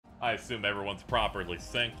I assume everyone's properly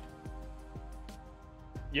synced.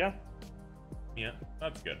 Yeah. Yeah,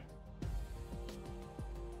 that's good.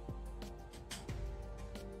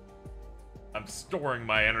 I'm storing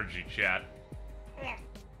my energy, chat.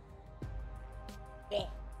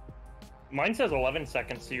 Mine says 11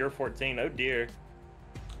 seconds, so you're 14. Oh dear.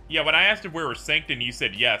 Yeah, when I asked if we were synced and you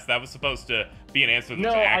said yes, that was supposed to be an answer that's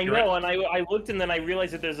No, accurate. I know, and I looked and then I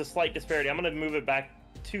realized that there's a slight disparity. I'm gonna move it back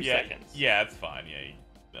 2 seconds. Yeah, it's fine.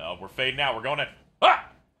 Yeah, we're fading out. We're going in. Ah!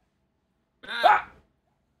 Ah!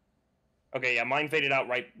 Okay, yeah, mine faded out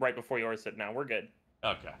right before yours did. Now we're good.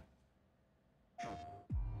 Okay.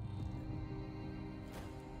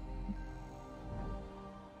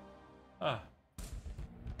 Ah.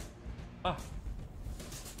 Ah.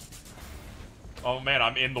 Oh man,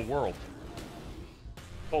 I'm in the world.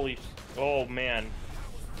 Holy, oh man.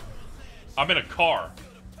 I'm in a car.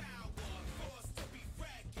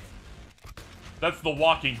 That's The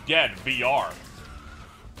Walking Dead VR.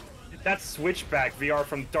 That's Switchback VR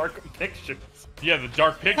from Dark Pictures. Yeah, the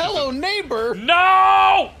Dark Pictures. Hello, neighbor!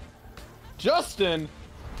 No! Justin!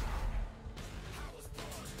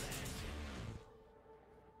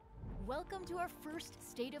 Welcome to our first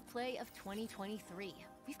State of Play of 2023.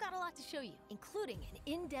 We've got a lot to show you, including an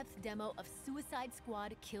in-depth demo of Suicide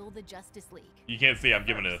Squad Kill the Justice League. You can't see I'm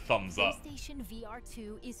giving it a thumbs up. PlayStation VR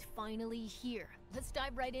 2 is finally here. Let's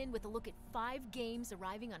dive right in with a look at 5 games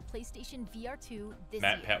arriving on PlayStation VR 2 this year.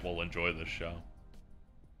 Matt Pett will enjoy this show.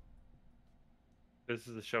 This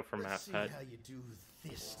is the show for Matt Pett. How you do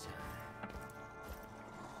this time.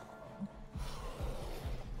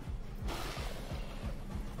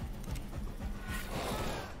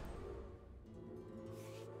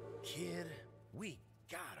 Kid, we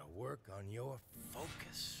gotta work on your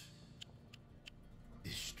focus.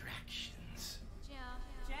 Distractions.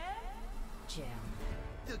 Jam.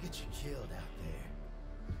 They'll get you killed out there.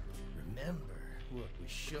 Remember what we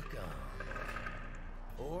shook on.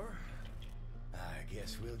 Or, I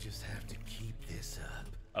guess we'll just have to keep this up.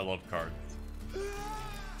 I love cards.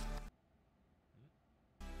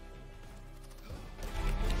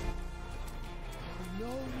 No, no,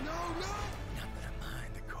 no! Not that I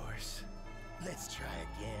mind, of course. Let's try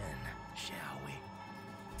again, shall we?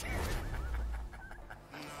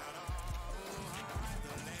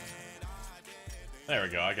 There we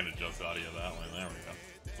go. I can adjust the audio that way. There we go.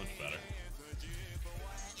 Much better.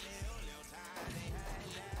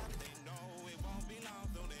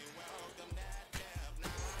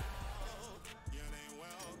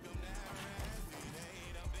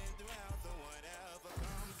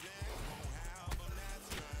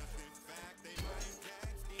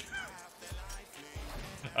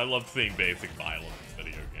 I love seeing basic violence in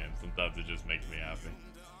video games. Sometimes it just makes me happy.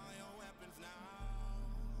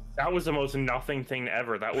 That was the most nothing thing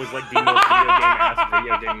ever. That was like the most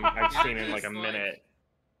video game I've seen in like a minute.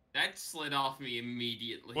 That slid off me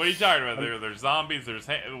immediately. What are you talking about? There's zombies.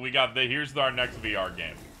 Here's our next VR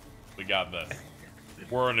game. We got this.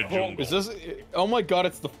 We're in a jungle. Is this? Oh my god!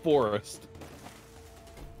 It's the forest.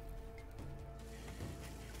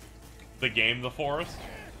 The game, The Forest?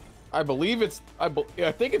 I believe it's. I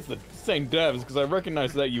think it's the same devs because I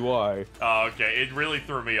recognize that UI. Oh, okay. It really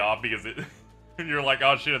threw me off because it. You're like,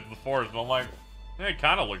 oh shit, it's The Forest, and I'm like, it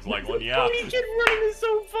kind of looks like one, yeah. The funny kid running is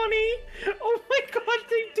so funny. Oh my god,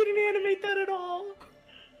 they didn't animate that at all.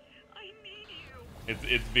 I need you.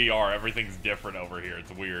 It's VR. Everything's different over here.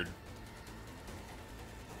 It's weird.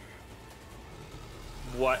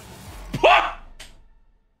 What?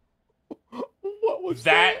 What was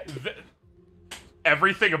that?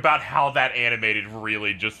 Everything about how that animated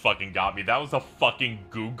really just fucking got me. That was a fucking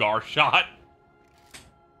Gugar shot.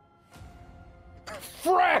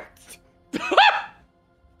 Fracked!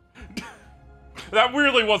 That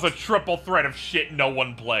really was a triple threat of shit no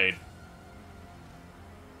one played.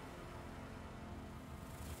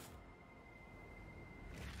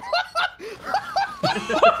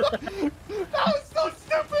 That was so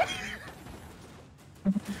stupid!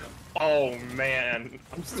 Oh man,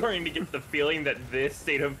 I'm starting to get the feeling that this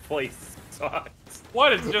State of Play sucks.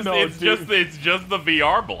 What? It's just No, it's dude. just the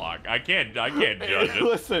VR block. I can't judge it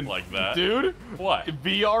Listen, like that. dude. What?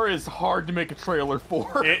 VR is hard to make a trailer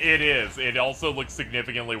for. It is. It also looks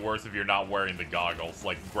significantly worse if you're not wearing the goggles.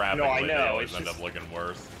 Like graphically, No, I know, they always it's end just- up looking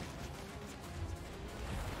worse.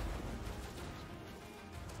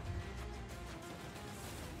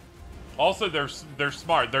 Also, they're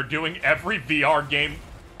smart. They're doing every VR game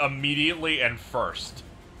immediately and first.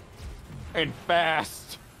 And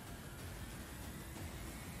fast.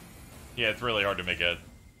 Yeah, it's really hard to make a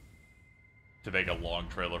long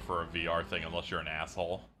trailer for a VR thing unless you're an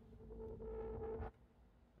asshole.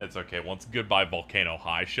 It's okay. Once Goodbye Volcano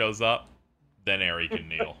High shows up, then Eri can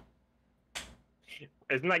kneel.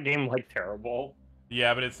 Isn't that game like terrible?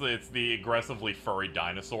 Yeah, but it's the aggressively furry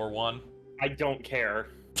dinosaur one. I don't care.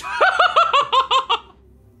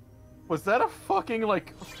 Was that a fucking,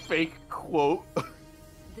 like, fake quote?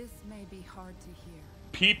 This may be hard to hear.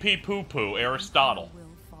 Pee pee poo poo, Aristotle. Will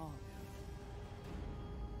fall.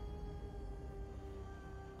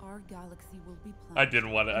 Our galaxy will be I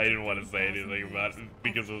didn't want to say anything about it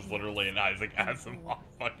because it was literally an Isaac Asimov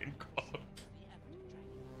fucking quote.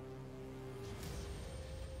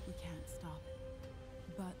 We can't stop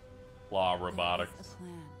it. But Law there is robotics. a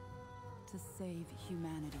plan to save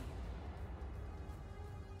humanity.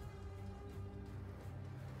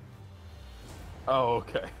 Oh,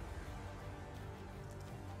 okay.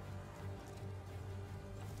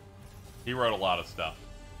 He wrote a lot of stuff.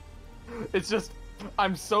 It's just,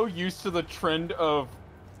 I'm so used to the trend of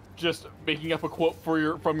just making up a quote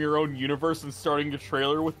from your own universe and starting a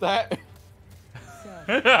trailer with that. So,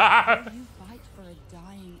 will you fight for a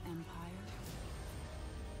dying empire?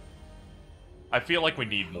 I feel like we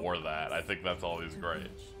need more of that. I think that's always great.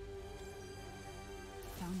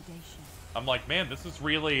 Foundation. I'm like, man, this is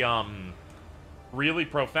really, really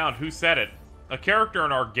profound. Who said it? A character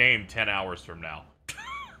in our game 10 hours from now.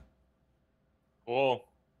 Cool.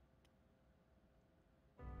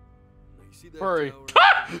 You see that Furry.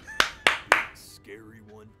 tower? Big, scary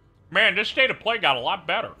one. Man, this state of play got a lot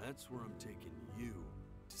better. That's where I'm taking you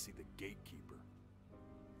to see the gatekeeper.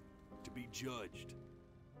 To be judged.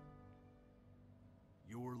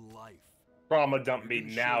 Your life. Trauma dump me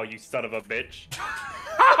now, you son of a bitch.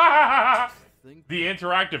 Think The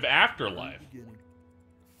interactive from the afterlife. beginning,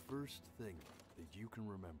 the first thing that you can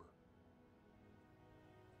remember.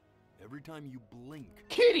 Every time you blink, you're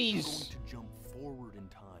Kitties! going to jump forward in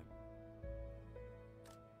time.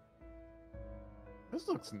 This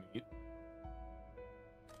looks neat.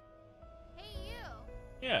 Hey, you!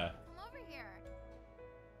 Yeah. Come over here.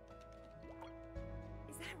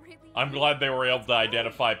 Is that really I'm you? glad they were able to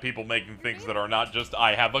identify people making things that are not just,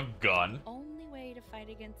 I have a gun. Only way to fight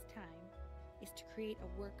against time is to create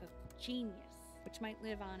a work of genius, which might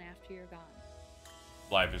live on after you're gone.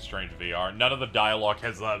 Life is Strange VR. None of the dialogue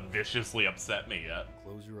has viciously upset me yet.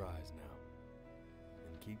 Close your eyes now.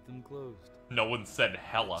 And keep them closed. No one said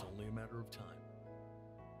hella. It's only a matter of time.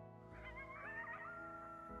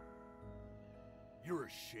 You're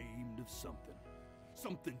ashamed of something.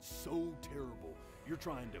 Something so terrible, you're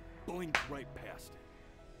trying to blink right past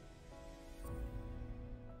it.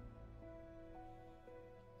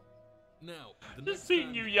 Now, the Just next seeing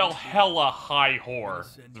time you yell hella high whore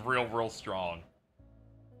send is you real, back. real strong.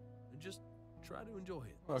 And just try to enjoy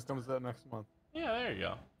it. Oh, it comes out next month. Yeah, there you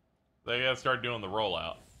go. They gotta start doing the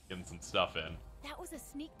rollout, getting some stuff in. That was a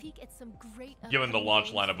sneak peek at some great. Given the upcoming launch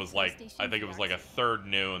games lineup for was like, PlayStation I think it was like a VR. third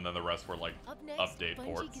new, and then the rest were like Up next, update Bungie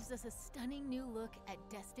ports. gives us a stunning new look at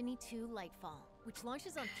Destiny 2 Lightfall, which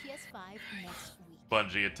launches on PS5 next week.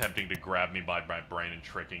 Bungie attempting to grab me by my brain and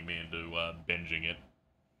tricking me into binging it.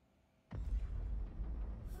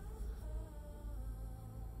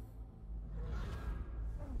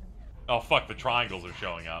 Oh fuck, the triangles are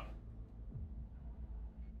showing up.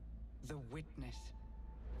 The witness.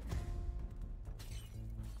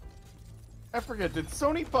 I forget, did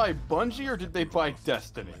Sony buy Bungie or did they buy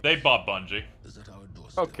Destiny? They bought Bungie. Is that our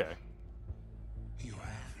doorstep? Okay. You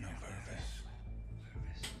have no purpose.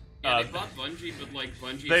 Yeah, they bought Bungie, but like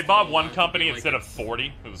Bungie. They bought one company instead of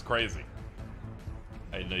 40. It was crazy.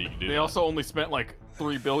 I didn't know you could do They that. also only spent like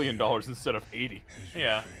 $3 billion instead of 80.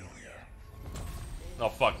 Yeah. Oh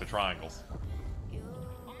fuck, the triangles.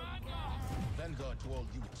 Vanguard to all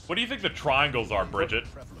youths. What do you think the triangles are, Bridget?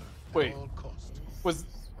 Traveler. Wait. At all cost. Was...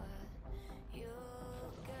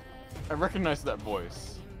 I recognize that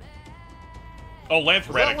voice. Oh, Lance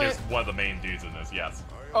Was that Reddick is Lan- one of the main dudes in this. Yes,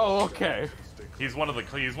 Oh, okay. he's one of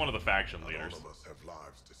the faction leaders.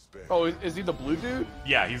 Oh, is he the blue dude?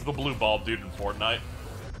 Yeah, he's the blue ball dude in Fortnite.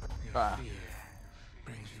 Ah.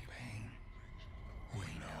 Brings you pain. We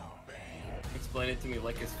know pain. Explain it to me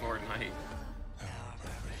like it's Fortnite.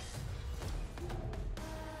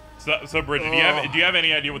 So Bridget, do you have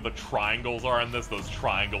any idea what the triangles are in this? Those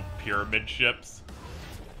triangle pyramid ships?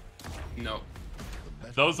 No.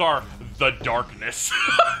 Those are the darkness.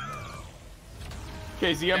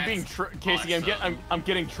 Casey, I'm That's being Casey, awesome. I'm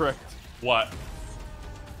getting tricked. What?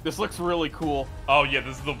 This looks really cool. Oh yeah,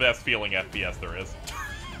 this is the best feeling FPS there is.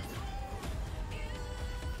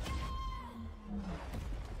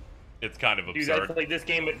 It's kind of Dude, I absurd. played this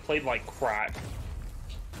game but played like crap.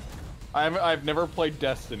 I've never played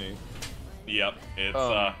Destiny. Yep, it's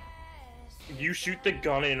You shoot the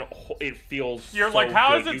gun and it feels. You're so like,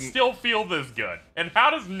 how good. does it still feel this good? And how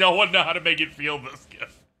does no one know how to make it feel this good?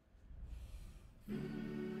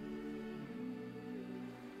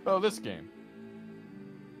 Oh, this game.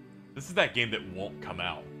 This is that game that won't come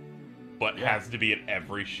out, but has to be at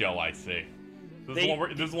every show I see. This is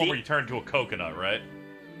the one where you turn into a coconut, right?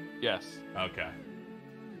 Yes. Okay.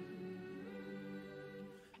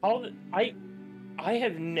 I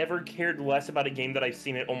have never cared less about a game that I've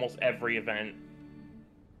seen at almost every event.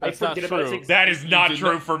 That's not true. That is not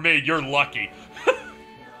true for me. You're lucky.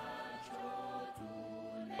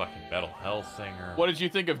 Fucking Metal Hellsinger. What did you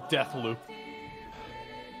think of Deathloop?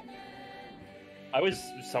 I was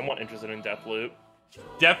somewhat interested in Deathloop.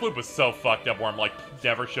 Deathloop was so fucked up where I'm like,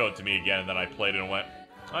 never show it to me again, and then I played it and went,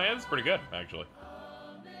 oh yeah, this is pretty good, actually.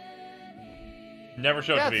 Never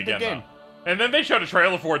showed it to me again, though. And then they showed a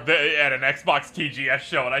trailer for it at an Xbox TGS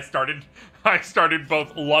show, and I started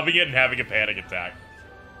both loving it and having a panic attack.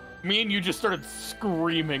 Me and you just started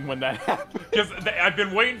screaming when that happened. Because I've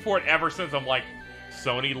been waiting for it ever since. I'm like,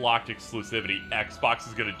 Sony locked exclusivity. Xbox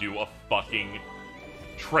is gonna do a fucking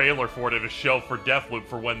trailer for it at a show for Deathloop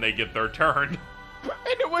for when they get their turn.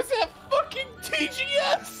 And it was at fucking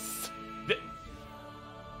TGS!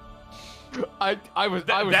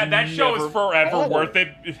 That show is forever worth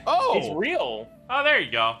it. Oh! It's real! Oh, there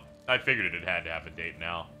you go. I figured it had to have a date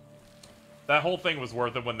now. That whole thing was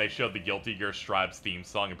worth it when they showed the Guilty Gear Stripe's theme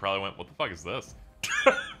song and probably went, what the fuck is this?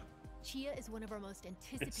 Chia is one of our most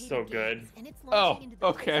anticipated It's so good. games, and it's launching into the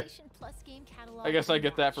okay. PlayStation Plus game catalog. I guess I in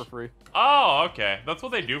get that for March. free. Oh, okay. That's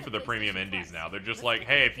what they do for the premium indies now. They're just like,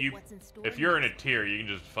 hey, if you're in a tier, you can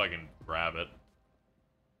just fucking grab it.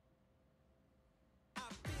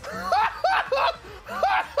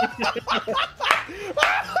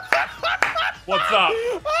 What's up?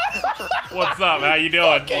 What's up? How you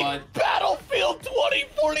doing? Fucking Battlefield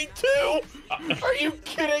 2042! Are you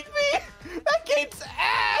kidding me? That game's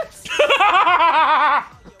ass!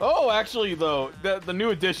 Oh, actually, though, the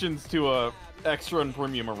new additions to Extra and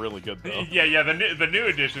Premium are really good, though. Yeah, the new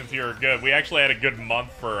additions here are good. We actually had a good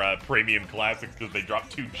month for Premium Classics because they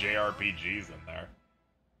dropped 2 JRPGs in there.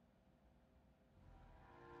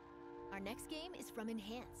 Our next game is from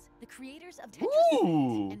Enhance, the creators of Tetris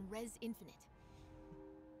Ooh. Effect and Res Infinite.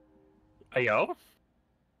 Ayo?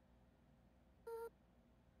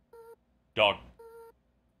 Dog.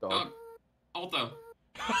 Alto.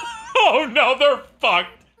 Oh no, they're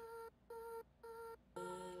fucked.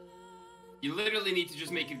 You literally need to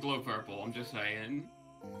just make it glow purple, I'm just saying.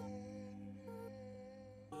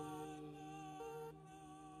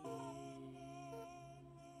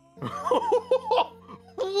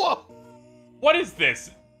 Whoa! What is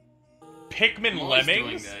this? Pikmin I'm always doing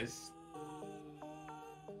Lemmings? this.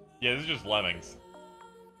 Yeah, this is just Lemmings.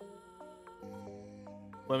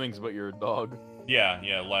 Lemmings, but you're a dog. Yeah,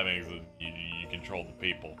 Lemmings. You control the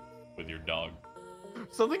people with your dog.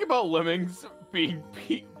 Something about Lemmings being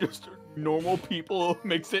just normal people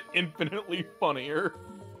makes it infinitely funnier.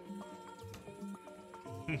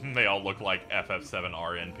 They all look like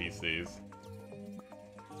FF7R NPCs.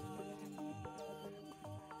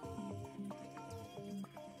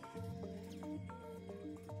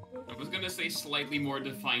 I was gonna say slightly more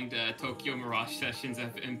defined Tokyo Mirage Sessions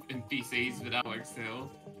NPCs, but that works still.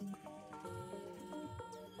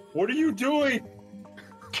 What are you doing?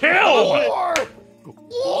 Kill! War!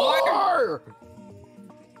 War!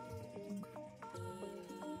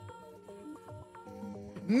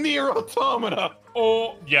 Nier Automata!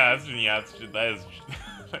 Oh, yeah, that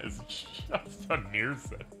is just a near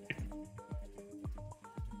setting.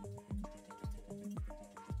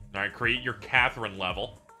 Alright, create your Catherine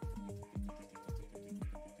level.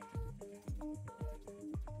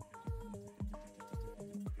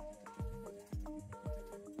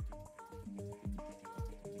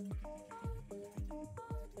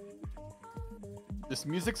 This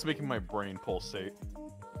music's making my brain pulsate.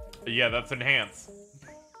 Yeah, that's Enhance.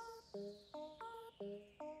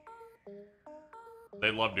 They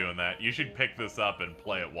love doing that. You should pick this up and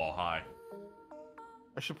play it while high.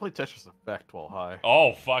 I should play Tetris Effect while high.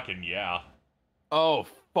 Oh, fucking yeah. Oh,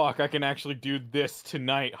 fuck, I can actually do this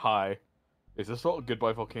tonight high. Is this all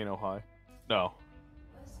Goodbye Volcano high? No.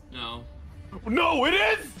 No. No, it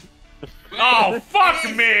is! Oh,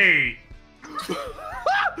 fuck me!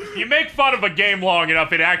 You make fun of a game long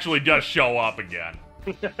enough, it actually does show up again.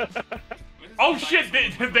 Oh shit,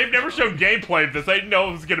 they've never shown gameplay of this. I didn't know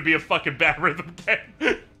it was gonna be a fucking bad rhythm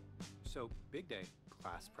game. So, big day.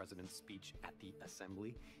 Class president's speech at the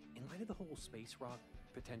assembly. In light of the whole space rock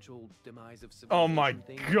potential demise of Oh my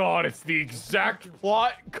god, it's the exact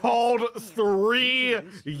plot called 3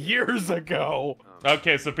 years ago.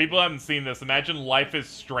 Okay, so people haven't seen this. Imagine Life is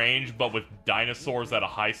Strange, but with dinosaurs at a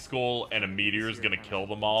high school, and a meteor's gonna kill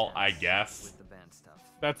them all, I guess.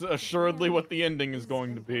 That's assuredly what the ending is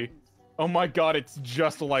going to be. Oh my god, it's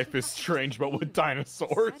just Life is Strange, but with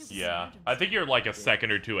dinosaurs. Yeah. I think you're like a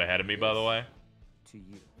second or two ahead of me, by the way. To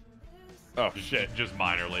you. Oh shit, just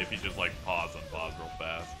minorly, if you just like pause and pause real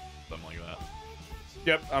fast. Something like that.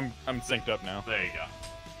 Yep, I'm synced up now. There you go.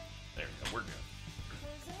 There you go, we're good.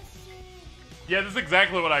 Yeah, this is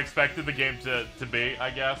exactly what I expected the game to be,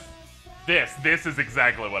 I guess. This is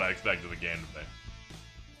exactly what I expected the game to be.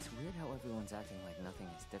 It's weird how everyone's acting like nothing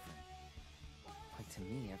is different. Like, to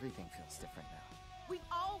me, everything feels different now. We've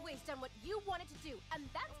always done what you wanted to do, and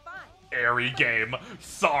that's fine. Airy game.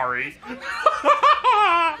 Sorry.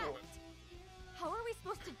 How are we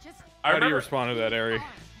supposed to just... How do you respond to that, Ari?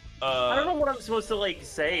 I don't know what I'm supposed to, like,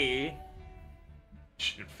 say.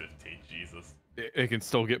 Shit, 15, Jesus. It can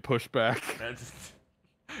still get pushed back.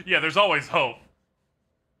 Yeah, there's always hope.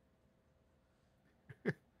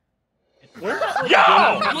 Where's that, like,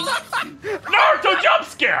 Yo! Naruto jump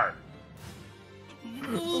scare!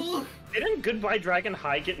 Didn't Goodbye Dragon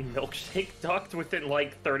High get milkshake ducked within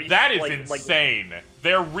like 30 That is like, insane.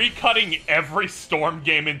 They're recutting every Storm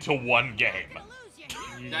game into one game.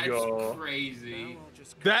 That's Yo. crazy.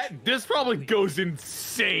 This probably goes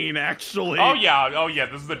insane, actually. Oh yeah,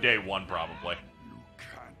 this is the day one probably.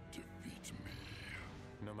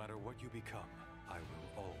 No matter what you become, I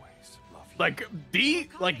will always love you.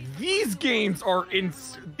 These games are in.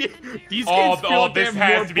 These games Oh, like they this have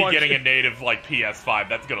has more to be budget. getting a native like PS5.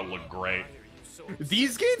 That's gonna look great.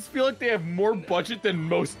 These games feel like they have more budget than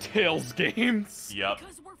most Tales games. Yep.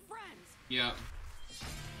 Yeah.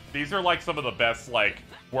 These are like some of the best like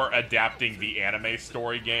we're adapting the anime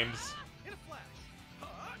story games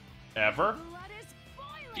ever.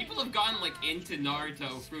 People have gotten like into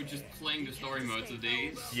Naruto through just playing the story modes of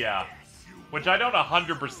these. Yeah. Which I don't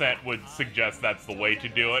 100% would suggest that's the way to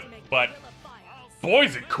do it, but boy,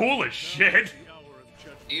 is it cool as shit.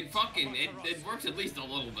 It works at least a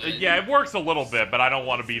little bit. Yeah, it works a little bit, but I don't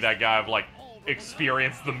want to be that guy of like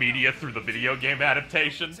experience the media through the video game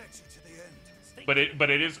adaptation. But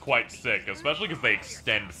it is quite sick, especially because they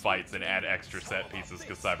extend fights and add extra set pieces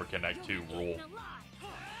because Cyber Connect 2 rule.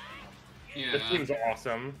 Yeah. This seems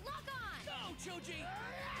awesome.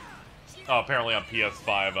 Oh, apparently on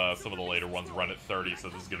PS5, some of the later ones run at 30, so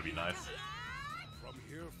this is gonna be nice. From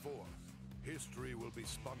here forth, history will be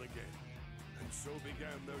spun again, and so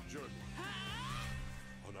began their journey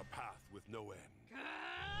on a path with no end.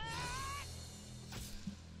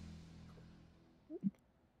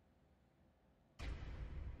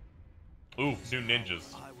 Ooh, new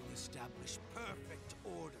ninjas. I will establish perfect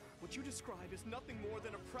order. What you describe is nothing more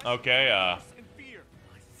than oppression. Okay, and fear.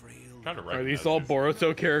 My frail trying to Are these all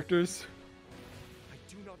Boruto characters?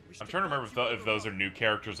 I'm trying to remember if those are new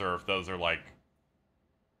characters or if those are like.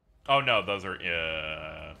 Oh no, those are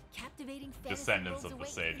descendants of the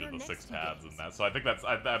Sage of the Six Paths and that. So I think that's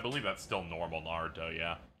I believe that's still normal Naruto.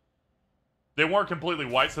 Yeah. They weren't completely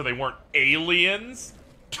white, so they weren't aliens.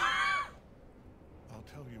 I'll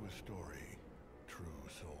tell you a story, true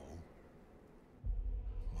soul.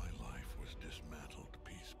 My life was dismantled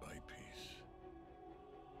piece by piece.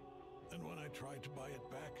 And when I tried to buy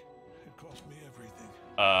it back, it cost me everything.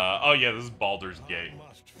 Oh yeah, this is Baldur's Gate.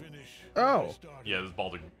 Oh. Yeah, this is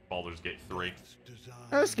Baldur's Gate 3.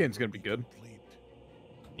 This game's gonna be good.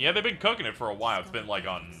 Yeah, they've been cooking it for a while. It's been like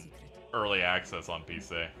on early access on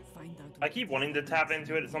PC. I keep wanting to tap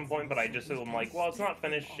into it at some point, but I just am like, well, it's not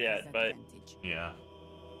finished yet, but... Yeah.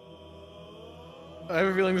 I have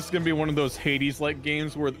a feeling this is gonna be one of those Hades-like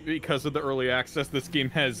games where, because of the early access, this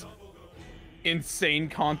game has insane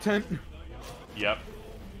content. Yep.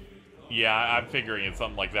 Yeah, I'm figuring it's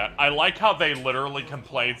something like that. I like how they literally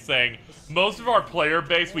complain saying, most of our player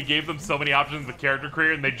base, we gave them so many options of character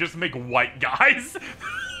creator, and they just make white guys.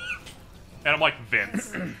 And I'm like,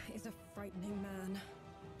 Vince. Is a frightening man.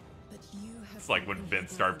 But you have It's like when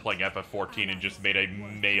Vince started playing FF14 and just made a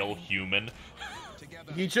male human.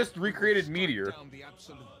 He just recreated Meteor.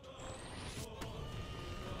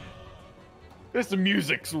 This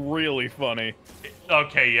music's really funny.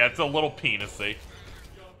 Okay, yeah, it's a little penisy.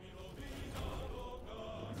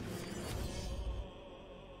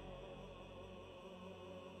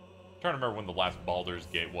 I'm trying to remember when the last Baldur's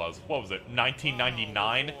Gate was. What was it?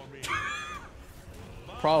 1999?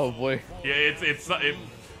 Probably. Yeah, it's something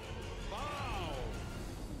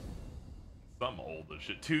old as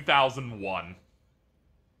shit. 2001.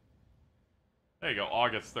 There you go,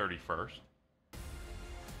 August 31st.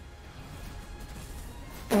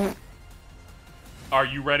 Are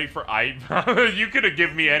you ready for you could have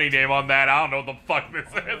given me any name on that. I don't know what the fuck this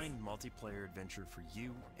is. Online multiplayer adventure for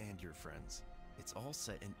you and your friends. It's all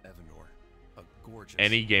set in Evanor, a gorgeous.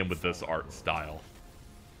 Any game with this art style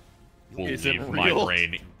will Is it leave my real?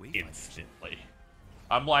 brain instantly.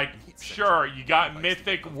 I'm like, sure, you got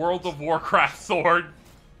mythic World of Warcraft sword.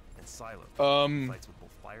 And Silo. Fights with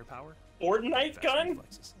both firepower. Fortnite gun?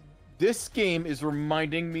 This game is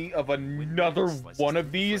reminding me of another one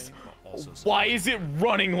of these. Why is it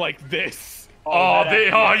running like this?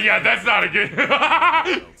 Yeah, that's not a good.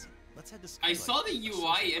 I saw the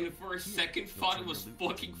UI and for a second thought it was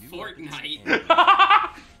fucking Fortnite.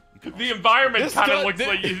 The environment This kind of does-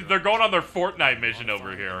 looks like they're going on their Fortnite mission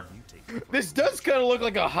over here. This does kind of look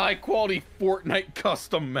like a high-quality Fortnite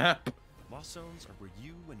custom map. Lost Zones are where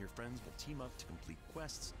you and your friends will team up to complete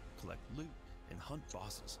quests, collect loot, and hunt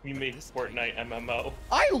bosses. You made Fortnite MMO.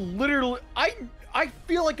 I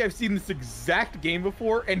feel like I've seen this exact game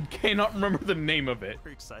before and cannot remember the name of it.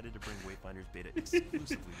 We're excited to bring Wayfinder's beta exclusively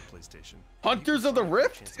to PlayStation. Hunters of the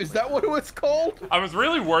Rift? Is that what it was called? I was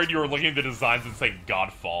really worried you were looking at the designs and saying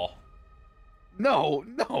Godfall. No,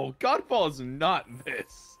 Godfall is not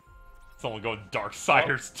this. Someone going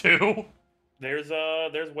Darksiders 2. There's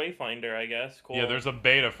Wayfinder, I guess. Cool. Yeah, there's a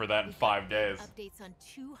beta for that in 5 days. Updates on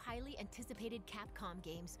 2 highly anticipated Capcom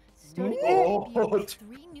games, starting Ooh. with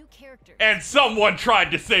 3 new characters. And someone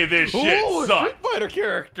tried to say this shit Ooh, a sucked. Street Fighter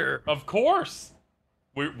character. Of course.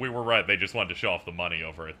 We were right. They just wanted to show off the money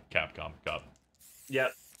over at Capcom Cup.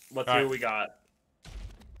 Yep. Let's see what we got.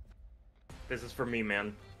 This is for me,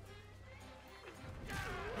 man.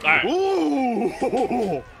 All right.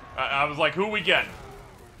 Ooh. I was like, who we getting?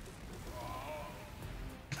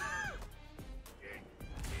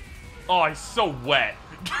 Oh, he's so wet.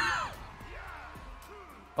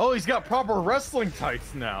 Oh, he's got proper wrestling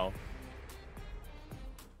tights now.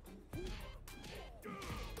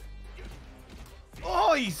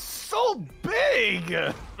 Oh, he's so big.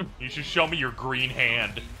 You should show me your green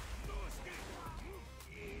hand.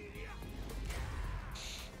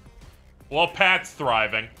 Well, Pat's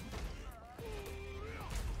thriving.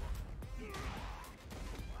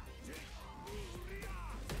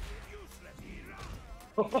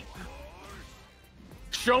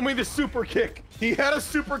 Show me the super kick. He had a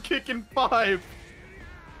super kick in 5.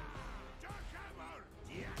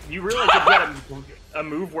 You really could get a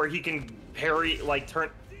move where he can parry, like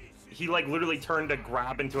turn. He like literally turned a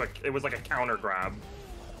grab into a. It was like a counter grab.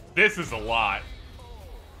 This is a lot.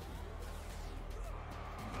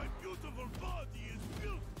 My beautiful body is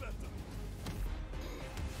built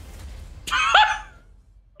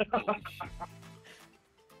better.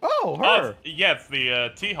 Oh, her. Yeah, it's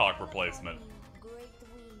the T-Hawk replacement.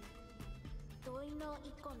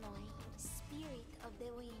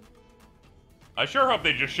 I sure hope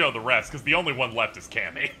they just show the rest, because the only one left is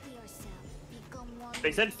Cammy.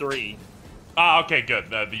 They said 3. Ah, okay, good.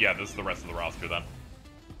 Yeah, this is the rest of the roster then.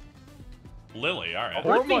 Lily, alright.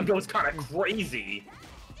 Her thing goes kind of crazy.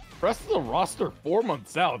 Rest of the roster 4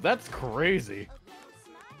 months out. That's crazy.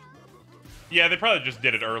 Yeah, they probably just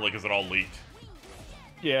did it early because it all leaked.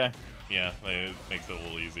 Yeah. Yeah, it makes it a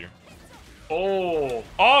little easier. Oh.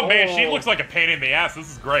 Oh, man, she looks like a pain in the ass. This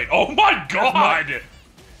is great. Oh, my God!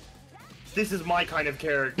 This is my kind of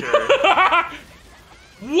character.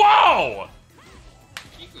 Whoa!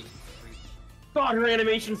 God, her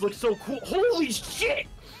animations look so cool. Holy shit!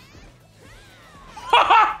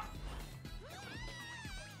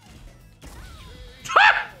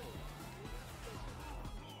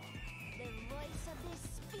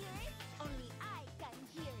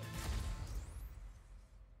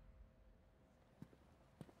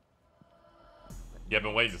 Yeah, I've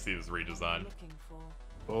been waiting to see this redesign.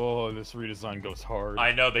 Oh, this redesign goes hard.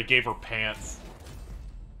 I know, they gave her pants.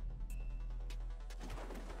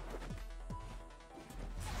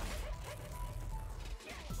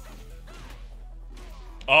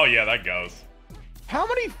 Oh, yeah, that goes. How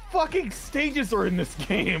many fucking stages are in this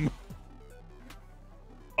game?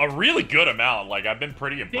 A really good amount. Like, I've been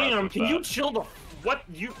pretty impressed Damn, with can that. you chill the... What?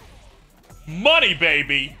 You... Money,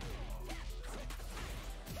 baby!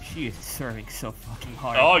 She is serving so fucking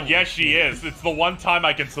hard. Oh, yes, she is. It's the one time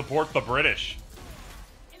I can support the British.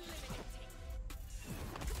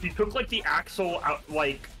 He took, like, the actual,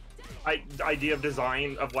 idea of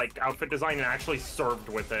design, of, like, outfit design and actually served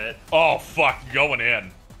with it. Oh, fuck. Going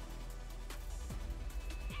in.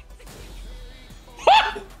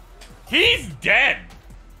 He's dead!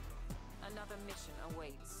 Another mission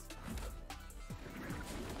awaits.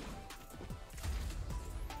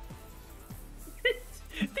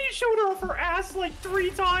 They showed off her ass, like, 3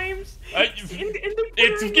 times!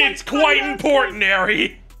 It's quite important,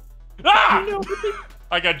 Harry! Ah!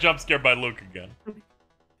 I got jump scared by Luke again.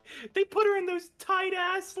 They put her in those tight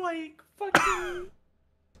ass like fucking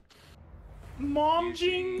mom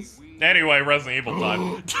jeans. Anyway, Resident Evil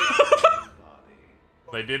time.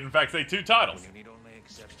 They did in fact say 2 titles.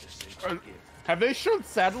 Have they shown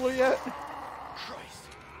Sadler yet?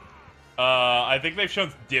 I think they've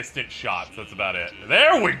shown distant shots. That's about it.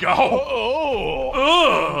 There we go. Oh.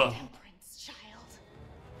 Ugh.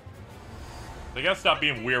 They gotta stop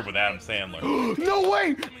being weird with Adam Sandler. No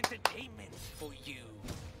way!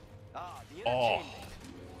 Oh.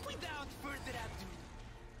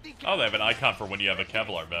 Oh, they have an icon for when you have a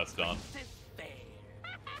Kevlar vest on.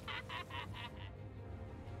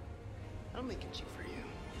 I'm making cheap for you.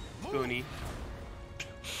 Booney.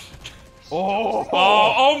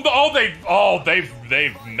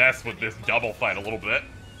 They've messed with this double fight a little bit.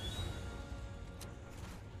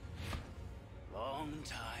 Long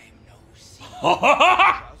time no see.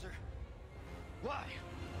 Why?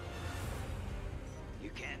 You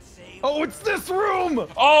can't say. Oh, it's this room!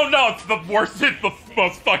 Oh no, it's the worst, it's the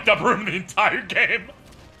most fucked up room in the entire game.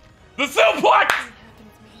 The suplex!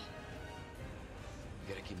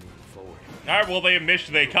 We gotta keep moving forward. Alright, well they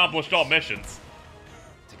accomplished all missions.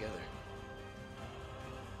 Together.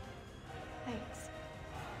 Thanks.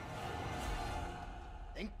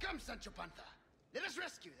 Then come, Sancho Panza. Let us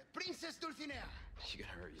rescue the Princess Dulcinea. You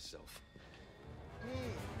gotta hurt yourself.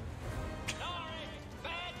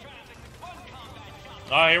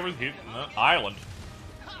 Oh, here was island.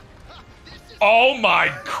 Oh my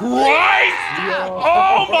Christ!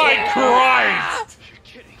 Oh my Christ! You're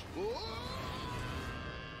kidding.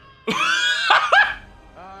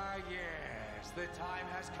 Yes, the time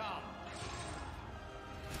has come.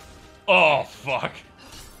 Oh fuck!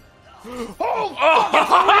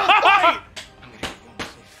 Oh!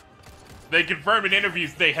 They confirmed in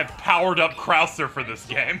interviews they have powered up Krauser for this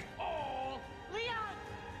game.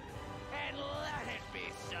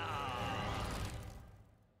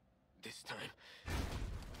 This time,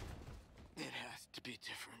 it has to be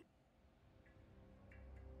different.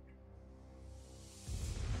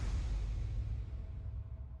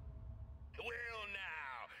 Well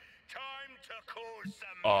now, time to cause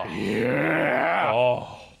some. Oh Yeah!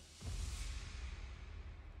 Oh.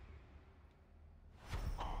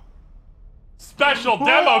 Special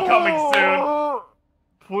demo coming soon.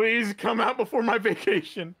 Please come out before my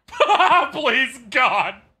vacation. Please,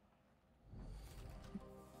 God.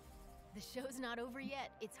 The show's not over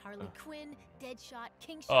yet. It's Harley Quinn, Deadshot,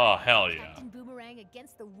 King Oh, Shark, hell yeah. Captain Boomerang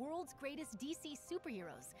against the world's greatest DC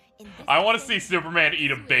superheroes. In this I want to see extended Superman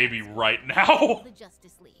eat a Suicide baby Squad right Kill now. the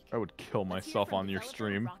Justice League. I would kill Let's hear myself from on your developer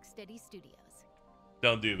stream. Rocksteady Studios.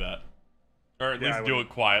 Don't do that. Or at Yeah, least I do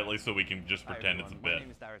wouldn't. it quietly so we can just Hi pretend it's a everyone, bit. my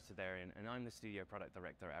name is Darius Sidarian, and I'm the studio product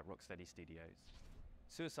director at Rocksteady Studios.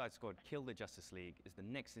 Suicide Squad Kill the Justice League is the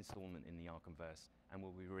next installment in the Arkhamverse, and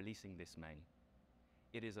will be releasing this May.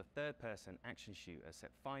 It is a third-person action shooter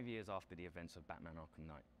set 5 years after the events of Batman Arkham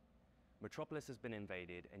Knight. Metropolis has been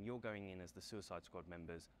invaded, and you're going in as the Suicide Squad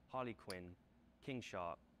members Harley Quinn, King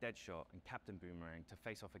Shark, Deadshot, and Captain Boomerang to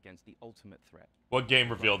face off against the ultimate threat. What game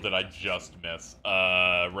reveal did I just miss?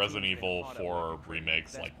 Resident Evil 4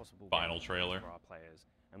 Remake's like final trailer. For our players,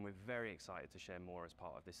 and we're very excited to share more as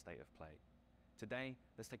part of this state of play. Today,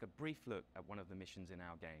 let's take a brief look at one of the missions in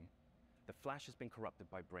our game. The Flash has been corrupted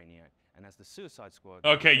by Brainiac, and as the Suicide Squad...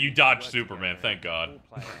 Okay, you dodged Superman, thank God.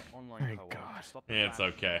 Thank God. It's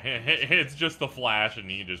okay. It's just the Flash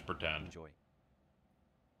and you just pretend. Enjoy.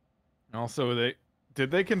 Also,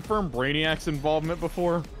 did they confirm Brainiac's involvement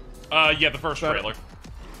before? Yeah, the first trailer.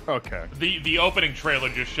 Okay. The opening trailer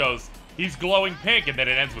just shows he's glowing pink, and then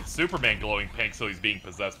it ends with Superman glowing pink, so he's being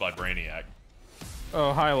possessed by Brainiac.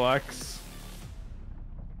 Oh, hi, Lex.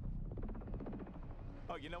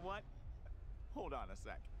 Oh, you know what? Hold on a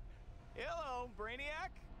sec. Hello,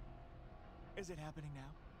 Brainiac. Is it happening now?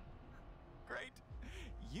 Great.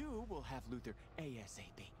 You will have Luther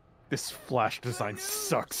ASAP. This Flash design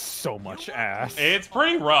sucks so much ass. It's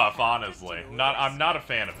pretty rough, honestly. I'm not a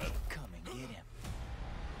fan of it. Come and get him.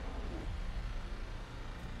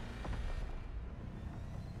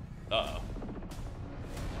 Uh-oh.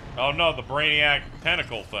 Oh no, the Brainiac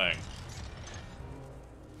tentacle thing.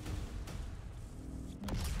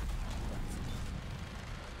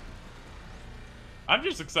 I'm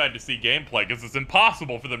just excited to see gameplay, because it's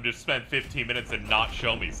impossible for them to spend 15 minutes and not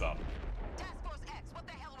show me something. Task Force X, what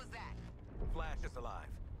the hell was that? Flash is alive.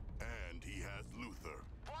 And he has Luther.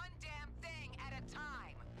 One damn thing at a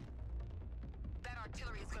time. That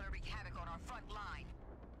artillery is gonna wreak havoc on our front line.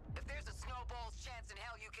 If there's a snowball's chance in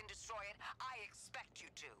hell you can destroy it, I expect you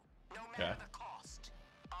to. No matter the cost.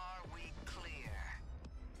 Are we clear?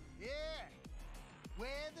 Yeah,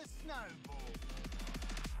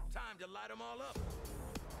 Time to light them all up.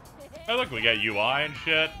 Hey, look, we got UI and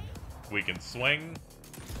shit. We can swing.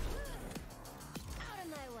 Out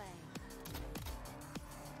of my way.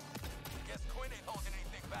 Guess Quinn ain't holding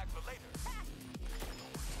anything back for later.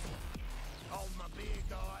 Hold my beer,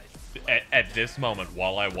 guys. At this moment,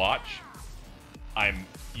 while I watch, I'm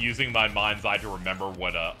using my mind's eye to remember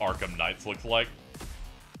what Arkham Knights looks like.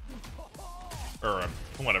 Or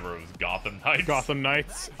whatever it was, Gotham Knights. Gotham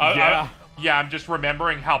Knights. Yeah. Yeah, I'm just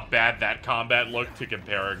remembering how bad that combat looked to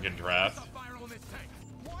compare and contrast.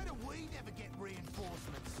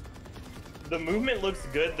 The movement looks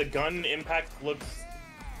good. The gun impact looks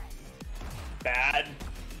bad.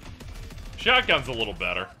 Shotgun's a little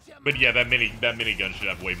better, but yeah, that minigun should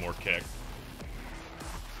have way more kick.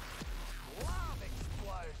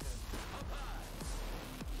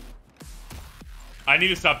 I need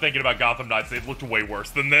to stop thinking about Gotham Knights. It looked way worse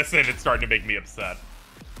than this, and it's starting to make me upset.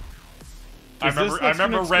 I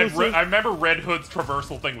remember Red Hood's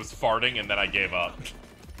traversal thing was farting, and then I gave up.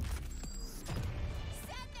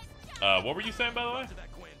 What were you saying, by the way?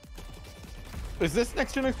 Is this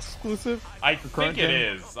next gen exclusive? I think it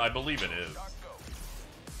is. I believe it is.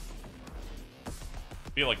 I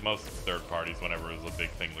feel like most third parties, whenever it was a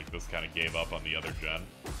big thing like this, kind of gave up on the other gen.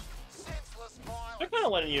 They're kind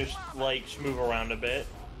of letting you like move around a bit.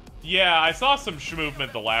 Yeah, I saw some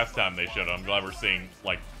movement the last time they showed it. I'm glad we're seeing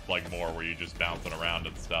like more where you're just bouncing around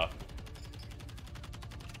and stuff.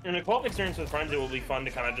 In a co-op experience with friends, it will be fun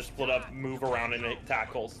to kind of just split up, move around, and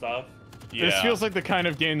tackle stuff. Yeah. This feels like the kind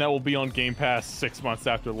of game that will be on Game Pass 6 months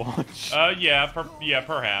after launch. Yeah,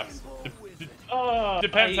 perhaps.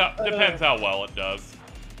 Depends how well it does.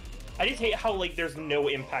 I just hate how like there's no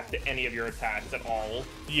impact to any of your attacks at all.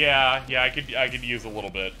 Yeah, I could use a little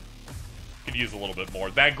bit. Could use a little bit more.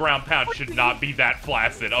 That ground pound should not be that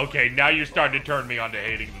flaccid. Okay, now you're starting to turn me on to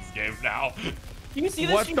hating this game now. You see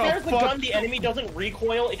this? She fires the gun, the enemy doesn't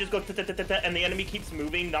recoil, it just goes and the enemy keeps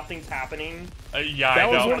moving, nothing's happening. Yeah,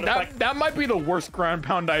 I know. That might be the worst ground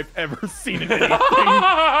pound I've ever seen in anything.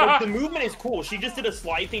 Like, the movement is cool. She just did a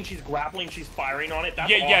slide thing, she's grappling, she's firing on it.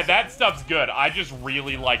 That's awesome. Yeah, that stuff's good. I just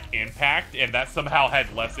really like impact, and that somehow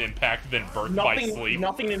had less impact than Birth by Sleep.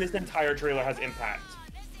 Nothing in this entire trailer has impact.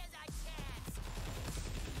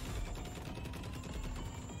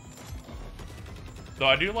 So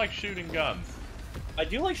I do like shooting guns. I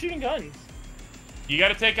do like shooting guns. You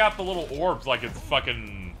gotta take out the little orbs like it's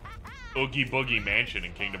fucking Oogie Boogie Mansion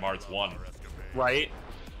in Kingdom Hearts 1. Right?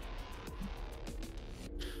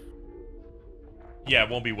 Yeah, it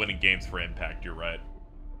won't be winning games for impact, you're right.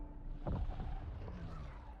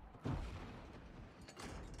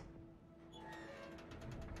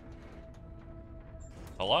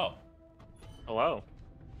 Hello. Hello.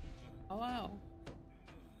 Hello.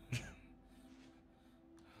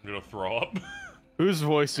 I'm gonna throw up. Who's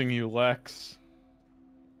voicing you, Lex?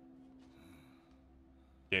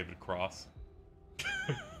 David Cross. So,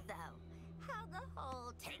 how'd the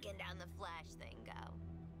whole taking down the Flash thing go?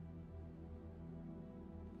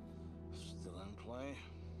 Still in play?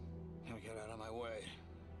 Gotta get out of my way.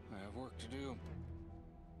 I have work to do.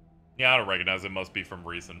 Yeah, I don't recognize it. Must be from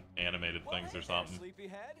recent animated things or something.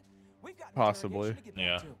 Possibly.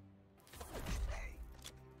 Yeah.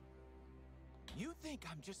 You think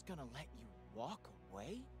I'm just gonna let you walk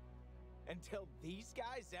away? And tell these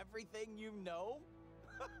guys everything you know?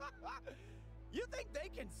 You think they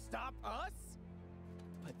can stop us?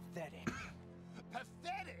 Pathetic.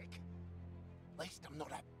 Pathetic? At least I'm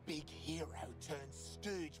not a big hero turned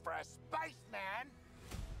stooge for a spaceman.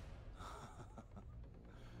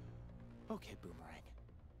 Okay, Boomerang.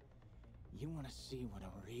 You want to see what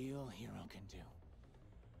a real hero can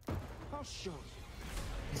do? I'll show you.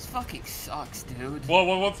 This fucking sucks, dude. Well,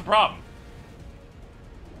 what's the problem?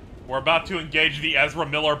 We're about to engage the Ezra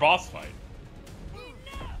Miller boss fight.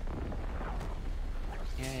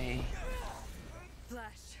 Yay.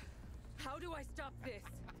 Flash, how do I stop this?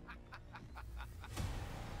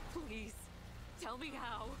 Please, tell me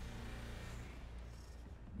how.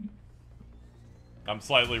 I'm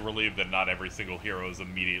slightly relieved that not every single hero is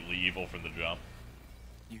immediately evil from the jump.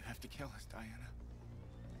 You have to kill us, Diana.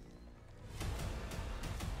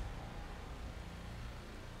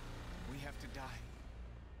 We have to die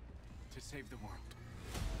to save the world.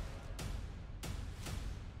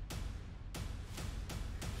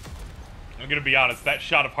 I'm gonna be honest, that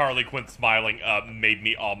shot of Harley Quinn smiling made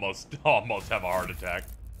me almost have a heart attack.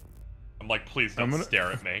 I'm like, please don't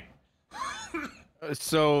stare at me.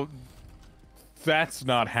 So, that's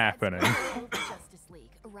not happening. Justice League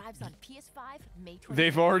arrives on PS5 May 20th.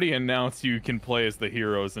 They've already announced you can play as the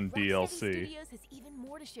heroes in Rocksteady DLC. Studios has even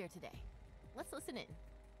more to share today. Let's listen in.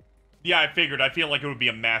 Yeah, I figured. I feel like it would be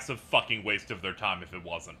a massive fucking waste of their time if it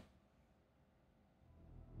wasn't.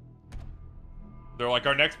 They're like,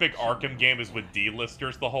 our next big Arkham game is with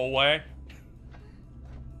D-listers the whole way.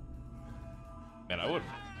 Man, I would...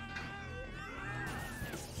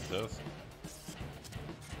 This.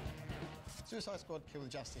 Suicide Squad killed the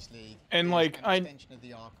Justice League. And like Really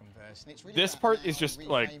this part is just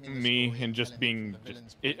like me and just being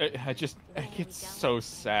I get so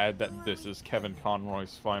sad that this is Kevin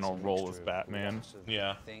Conroy's final role as Batman.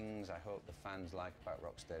 Yeah. Things I hope the fans like about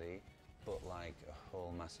Rocksteady, but like a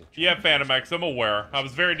whole massive. Yeah, Phantom X, I'm aware. I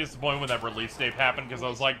was very disappointed when that release date happened because I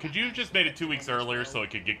was like, could you have just made it 2 weeks earlier so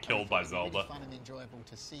it could get killed by Zelda? Really fun and enjoyable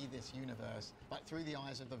to see this universe, but through the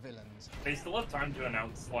eyes of the villains. They still have time to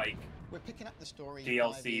announce like We're picking up the story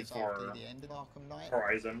DLC for the end of Arkham Knight,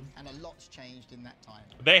 Horizon, and a lot's changed in that time.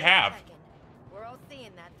 They have. We're all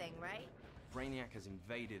seeing that thing, right? Brainiac has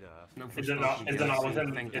invaded Earth. Is it not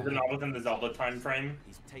within the Zelda time frame?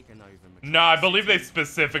 He's taken over. No, I believe they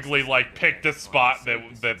specifically like picked a spot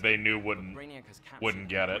that they knew wouldn't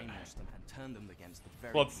get it.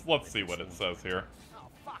 Let's see what it says here. Oh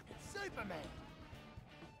fuck, it's Superman.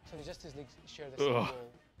 So the Justice League share the same goal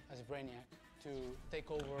as Brainiac to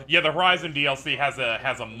take over. Yeah, the Horizon DLC has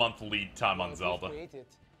a month lead time on Zelda.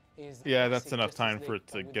 Yeah, that's enough time for it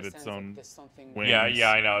to get its own wings.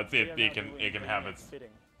 Yeah, I know. It can have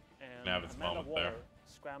its moment there.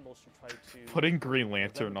 Scrambles to try to Putting Green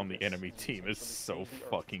Lantern on the enemy team is so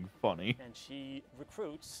fucking funny. And she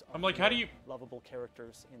recruits I'm like, how do you lovable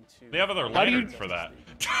characters into They have other lanterns for that.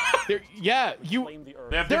 Yeah, They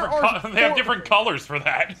have different colors for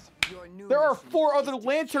that. There are 4 other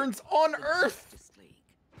lanterns on Earth.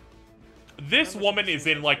 This woman is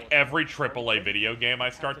in like every AAA video game I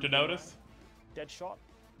start to notice. Deadshot.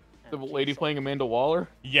 The lady playing Amanda Waller?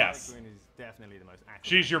 Yes.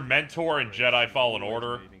 She's your mentor in Jedi Fallen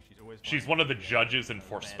Order. She's one of the judges in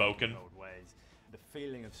Forspoken. The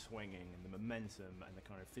feeling of swinging and the momentum and the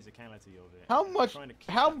kind of physicality of it.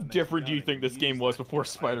 How different do you think this game was before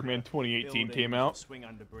Spider-Man 2018 came out? Swing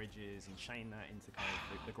under bridges and chain that into kind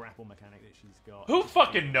of the grapple mechanic that she's got. Who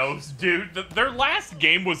fucking knows, dude? Their last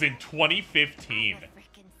game was in 2015.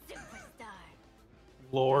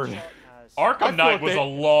 Lord. Arkham Knight was a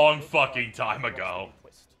long fucking time ago.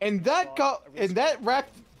 And that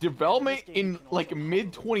racked development in like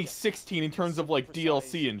mid 2016 in terms of like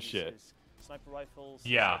DLC and shit.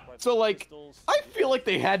 Yeah. So like, I feel like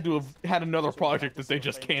they had to have had another project that they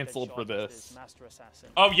just canceled for this.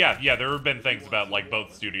 Oh yeah, there have been things about like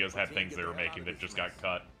both studios had things they were making that just got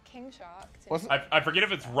cut. King Shark. I forget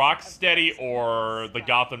if it's Rocksteady or the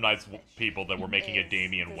Gotham Knights people that were making a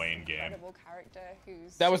Damian Wayne game.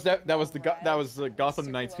 That was the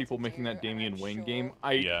Gotham Knights people making that Damian Wayne game.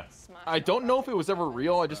 I don't know if it was ever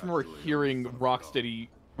real. I just remember hearing Rocksteady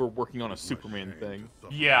were working on a Superman thing.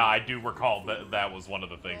 Yeah, I do recall that was one of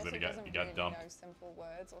the things that he got dumped. Simple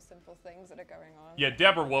words or simple things that are going on. Yeah,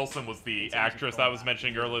 Deborah Wilson was the actress I was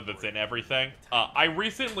mentioning earlier that's in everything. I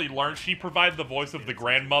recently learned she provided the voice of the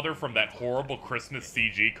grandmother from that horrible Christmas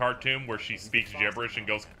CG cartoon where she speaks gibberish and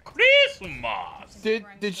goes, Christmas!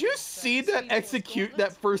 Did you see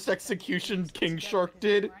that first execution King Shark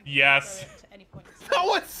did? Yes. That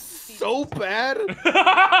was so bad.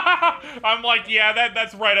 I'm like, yeah,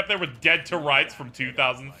 that's right up there with Dead to Rights from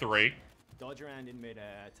 2003. Dodge around in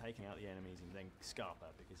midair, taking out the enemies, and then Scarpa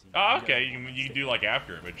because he. Oh, okay, you can do like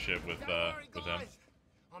after image shit with him.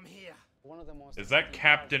 I'm here. Is that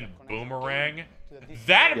Captain Boomerang?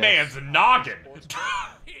 That man's noggin.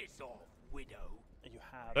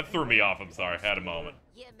 That threw me off. I'm sorry. I had a moment.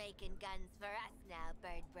 You're making guns for us now,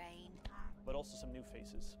 Bird Brain. But also some new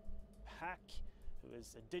faces. Hack, who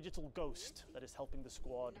is a digital ghost that is helping the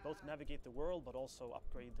squad both navigate the world but also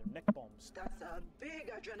upgrade their neck bombs. That's a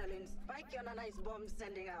big adrenaline spike and a nice bomb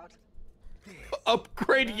sending out.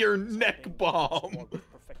 Upgrade your neck bomb.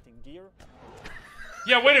 Perfecting gear.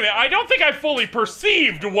 Yeah, wait a minute. I don't think I fully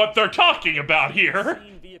perceived what they're talking about here.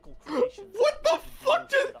 What the fuck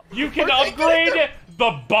did... You can upgrade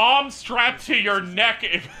the bomb strapped to your neck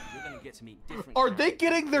if... Are they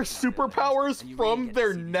getting their superpowers from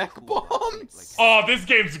their neck bombs? Oh, this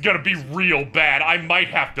game's gonna be real bad. I might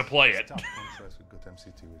have to play it.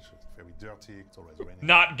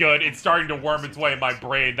 Not good. It's starting to worm its way in my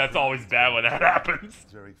brain. That's always bad when that happens.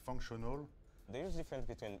 It's very functional. The huge difference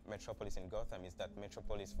between Metropolis and Gotham is that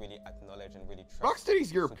Metropolis really acknowledge and really trust Rocksteady's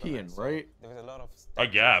European, right? There was a lot of I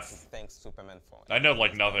guess. Thanks Superman for. I know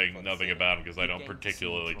like nothing about them because I don't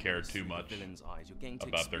particularly care too much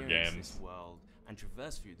about their games. And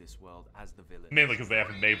traverse through this world as the villain. Mainly because they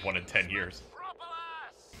haven't made one in 10 years.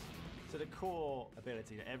 So the core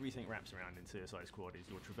ability that everything wraps around in Suicide Squad is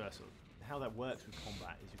your traversal. How that works with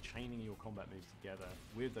combat is you're chaining your combat moves together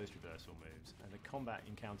with those traversal moves, and the combat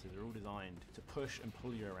encounters are all designed to push and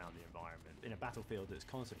pull you around the environment in a battlefield that's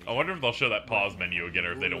constantly... I wonder if they'll show that pause menu again,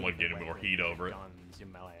 or if they don't want to get any more heat over it. Guns, your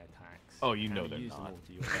melee attacks. Oh, you know they're use them not. all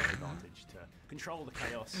to your advantage to control the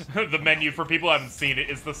chaos. The menu, for people who haven't seen it,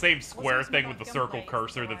 is the same square thing with the circle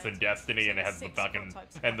cursor that's in Destiny, and it has the fucking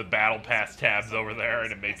and the battle pass tabs over there,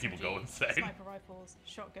 and it makes people go insane. Sniper rifles,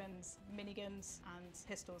 shotguns, miniguns, and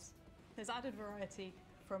pistols. There's added variety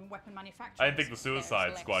from weapon manufacturers. I didn't think the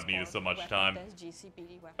Suicide Squad needed so much time.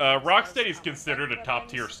 Rocksteady's considered a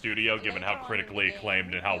top-tier studio, given how critically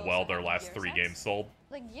acclaimed and how well their last 3 games sold.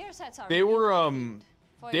 They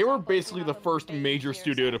were basically the first major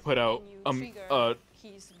studio to put out 8th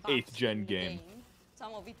gen game.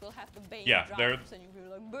 Yeah, they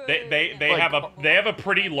have a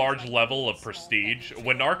pretty large level of prestige.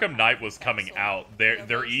 When Arkham Knight was coming out, their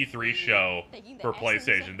E3 show for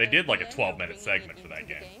PlayStation, they did like a 12-minute segment for that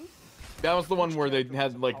game. That was the one where they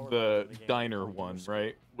had like the diner one,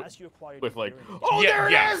 right? With like, oh, yeah, there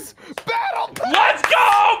it is! Battle Pass! Let's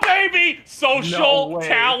go, baby! Social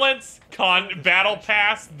talents, Battle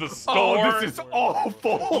Pass, the store. Oh, this is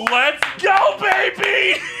awful. Let's go,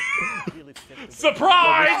 baby!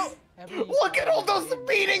 Surprise! Look at all those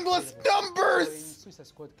meaningless numbers!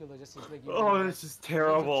 Oh, this is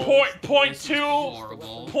terrible.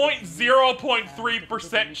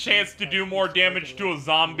 0.3% chance to do more damage to a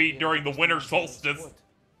zombie during the winter solstice.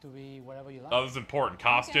 Oh, this is important.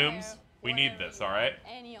 Costumes. We need this, alright?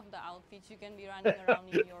 Any of the outfits you can be running around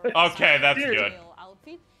in your okay, that's good.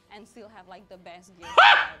 Outfit and still have like the best gear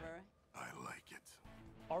ever. I like it.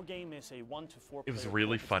 Our game is a 1 to 4 It was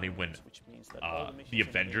really funny when the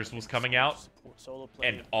Avengers was coming out,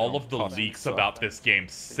 and all of the leaks about this game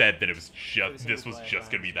said that it was just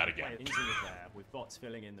gonna be that again.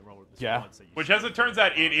 Yeah. Which, as it turns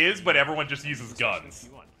out, it is, but everyone just uses guns.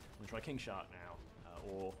 Try King Shark now,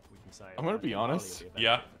 or we can say. I'm gonna be honest.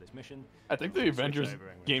 Yeah. I think the Avengers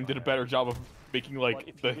game did a better job of making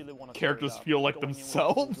like the characters feel like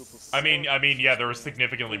themselves. I mean, yeah, there was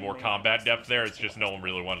significantly more combat depth there. It's just no one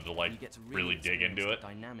really wanted to like really dig into it.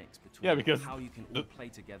 Yeah, because the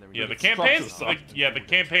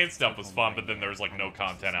campaign stuff was fun, but then there was like no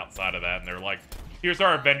content outside of that, and they're like, "Here's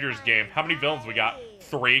our Avengers game. How many villains we got?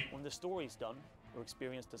 3." When the story's done, your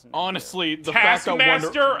experience doesn't. Honestly, the fact that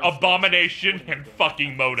Taskmaster, Abomination, and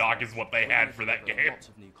fucking MODOK is what they had for that game.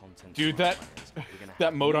 Dude, that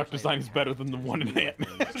MODOK design is better than the one in Ant-Man.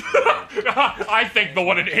 I think the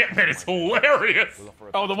one in Ant-Man is hilarious.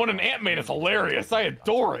 Oh, the one in Ant-Man is hilarious. I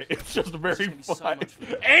adore it. It's just very fun.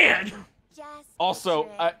 And also,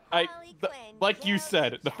 like you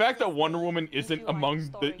said, the fact that Wonder Woman isn't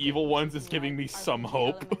among the evil ones is giving me some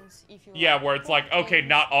hope. Yeah, where it's like, okay,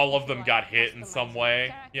 not all of them got hit in some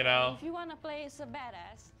way, you know? If you wanna play as a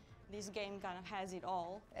badass, this game kind of has it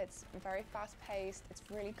all. It's very fast-paced, it's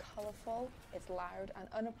really colorful, it's loud and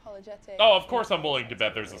unapologetic. Oh, of course I'm willing to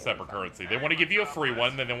bet there's a separate currency. They want to give you a free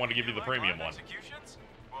one, then they want to give you the premium one.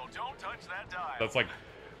 That's like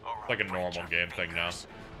a normal game thing now.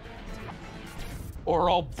 Or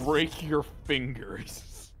I'll break your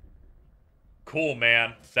fingers. Cool,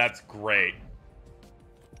 man. That's great.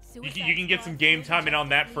 You can get some game time in on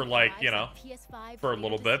that for like, you know, for a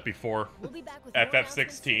little bit before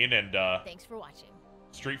FF16 and Thanks for watching.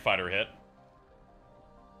 Street Fighter hit.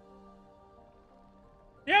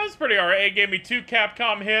 Yeah, it was pretty alright. It gave me 2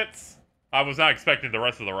 Capcom hits. I was not expecting the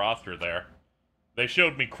rest of the roster there. They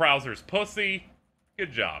showed me Krauser's pussy.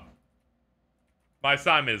 Good job. My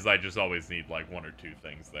assignment is I just always need like 1 or 2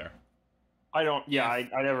 things there. I don't. Yeah, I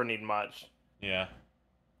never need much. Yeah.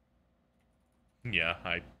 Yeah,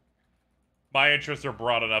 my interests are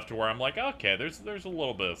broad enough to where I'm like, okay, there's a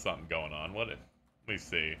little bit of something going on. Let me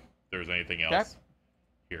see if there's anything else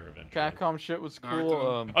here eventually. Capcom shit was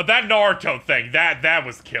cool. Oh, that Naruto thing, that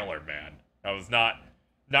was killer, man. I was not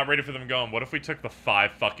ready for them going, what if we took the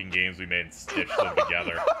 5 fucking games we made and stitched them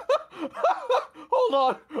together? Hold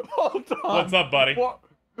on. What's up, buddy?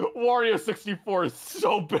 Wario 64 is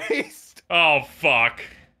so based. Oh, fuck.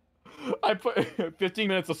 I put 15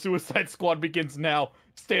 minutes of Suicide Squad begins now.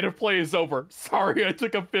 State of play is over. Sorry, I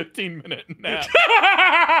took a 15-minute nap.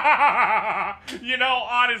 You know,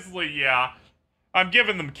 honestly, yeah. I'm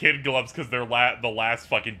giving them kid gloves because the last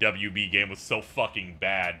fucking WB game was so fucking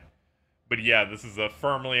bad. But yeah, this is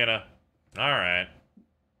firmly in a... Alright.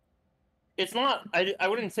 It's not... I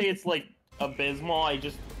wouldn't say it's, like, abysmal. I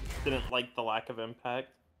just didn't like the lack of impact.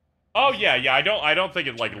 Oh yeah, I don't think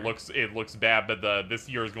it looks bad, but this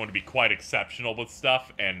year is going to be quite exceptional with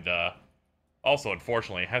stuff, and Also,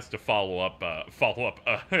 unfortunately, it has to follow up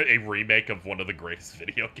a remake of one of the greatest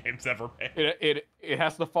video games ever made. It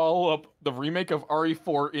has to follow up the remake of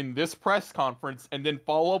RE4 in this press conference, and then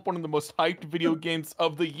follow up one of the most hyped video games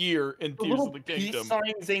of the year in The Tears little of the peace Kingdom.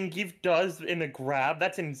 sign Zangief does in the grab,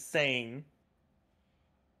 that's insane.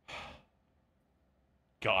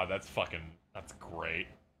 God, that's great.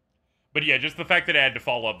 But yeah, just the fact that it had to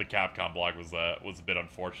follow up the Capcom blog was a bit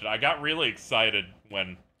unfortunate. I got really excited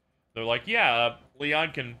when they're like, yeah,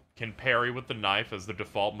 Leon can parry with the knife as the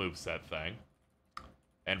default moveset thing.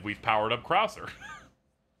 And we've powered up Krauser.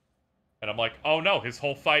 And I'm like, oh no, his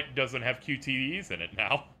whole fight doesn't have QTEs in it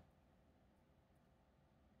now.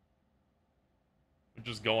 I'm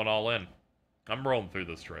just going all in. I'm rolling through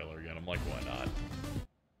this trailer again. I'm like, why not?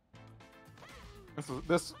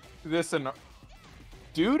 This and...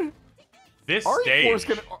 Dude? This RE4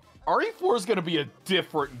 stage... RE4 is gonna be a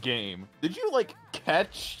different game. Did you, like,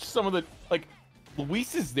 catch some of the... Like,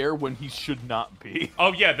 Luis is there when he should not be.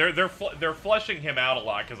 Oh yeah, they're fleshing him out a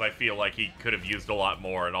lot because I feel like he could have used a lot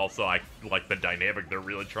more, and also I like the dynamic they're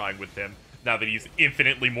really trying with him now that he's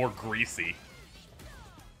infinitely more greasy.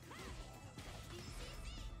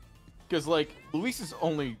 Because, like, Luis is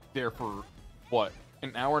only there for, what,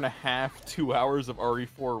 an hour and a half, 2 hours of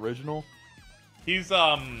RE4 original? He's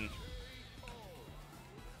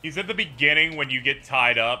at the beginning when you get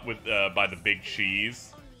tied up with by the big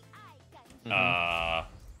cheese. Mm-hmm.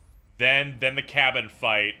 Then the cabin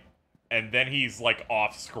fight, and then he's like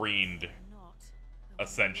off-screened,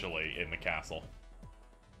 essentially, in the castle.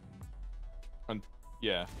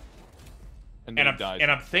 Yeah. And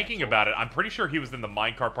I'm thinking about it. I'm pretty sure he was in the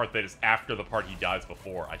minecart part that is after the part he dies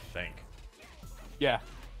before. I think. Yeah.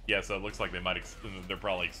 Yeah. So it looks like they're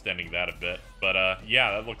probably extending that a bit. But yeah,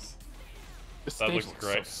 that looks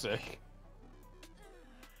great. So sick.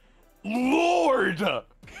 Lord. That's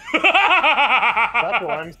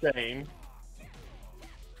what I'm saying.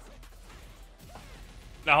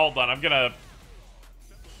 Now hold on.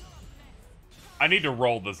 I need to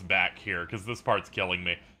roll this back here because this part's killing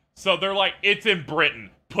me. So they're like, it's in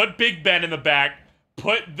Britain. Put Big Ben in the back.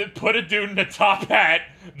 Put a dude in a top hat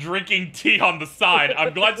drinking tea on the side.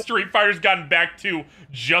 I'm glad Street Fighter's gotten back to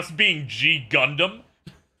just being G Gundam.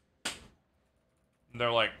 And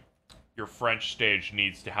they're like, your French stage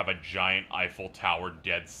needs to have a giant Eiffel Tower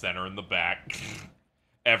dead center in the back.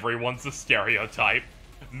 Everyone's a stereotype.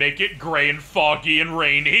 Make it gray and foggy and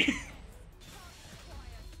rainy.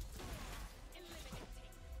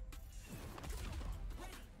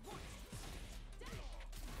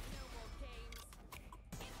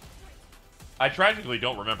 I tragically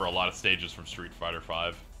don't remember a lot of stages from Street Fighter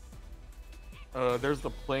V. There's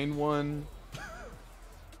the plain one.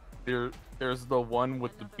 There's the one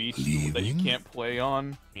with the beach that you can't play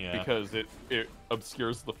on because it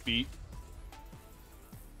obscures the feet.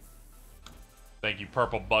 Thank you,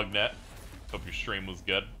 Purple Bugnet. Hope your stream was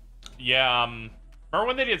good. Yeah, remember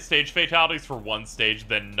when they did stage fatalities for one stage,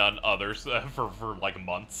 then none others for like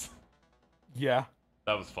months? Yeah.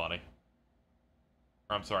 That was funny.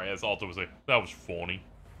 I'm sorry, as Alto was like, that was funny.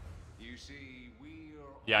 You see,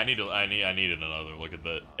 yeah, I needed another look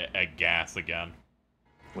at gas again.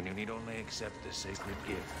 when you need only accept the sacred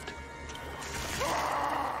gift.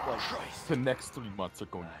 The next 3 months are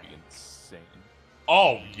going to be insane.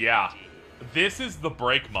 Oh yeah, this is the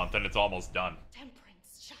break month and it's almost done.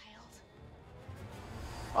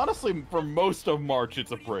 Honestly, for most of March,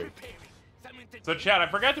 it's a break. So, Chad, I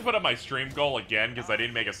forgot to put up my stream goal again because I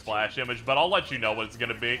didn't make a splash image, but I'll let you know what it's going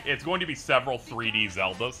to be. It's going to be several 3D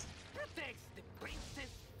Zeldas.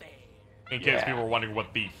 In case people were wondering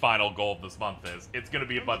what the final goal of this month is. It's going to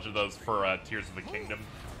be a bunch of those for Tears of the Kingdom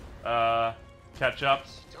catch up.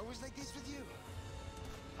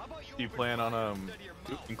 Do you plan on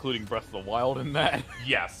including Breath of the Wild in that?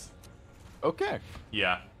 Yes. Okay.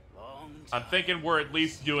 Yeah. I'm thinking we're at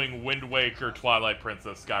least doing Wind Waker, Twilight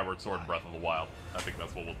Princess, Skyward Sword, and Breath of the Wild. I think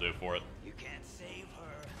that's what we'll do for it.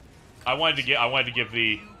 I wanted to give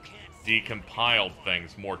the decompiled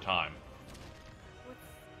things more time.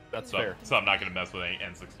 That's fair. So I'm not going to mess with any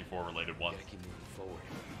N64 related ones.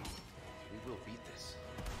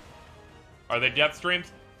 Are they death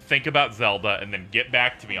streams? Think about Zelda and then get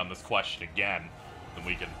back to me on this question again, and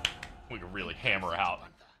we can really hammer out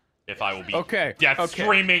if I will be death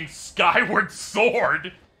streaming Skyward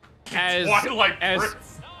Sword. As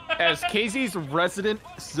KZ's resident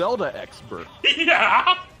Zelda expert.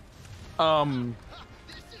 Yeah.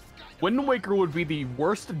 Wind Waker would be the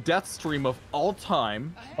worst death stream of all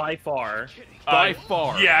time. By far. By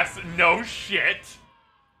far. Yes, no shit.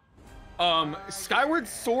 Skyward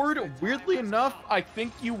Sword, weirdly enough, I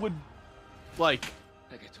think you would, like,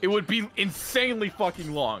 it would be insanely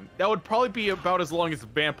fucking long. That would probably be about as long as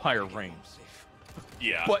Vampire Reigns.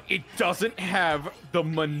 Yeah. But it doesn't have the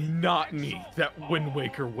monotony that Wind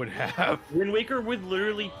Waker would have. Wind Waker would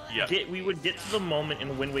literally we would get to the moment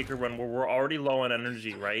in Wind Waker Run where we're already low on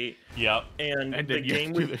energy, right? Yep. And And the then you game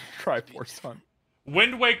have to do would the Triforce Hunt.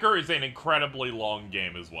 Wind Waker is an incredibly long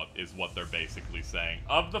game, is what they're basically saying.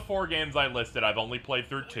 Of the 4 games I listed, I've only played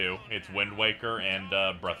through 2. It's Wind Waker and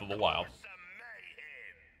Breath of the Wild.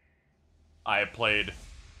 I have played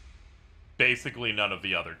basically none of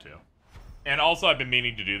the other 2. And also, I've been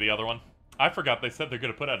meaning to do the other one. I forgot they said they're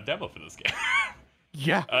going to put out a demo for this game.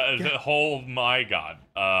 Yeah. Oh my god.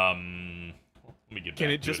 Let me get. Can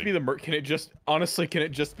it just be the? Can it just honestly? Can it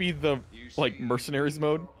just be the like mercenaries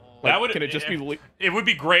mode? Like, That would. Can it just be? It would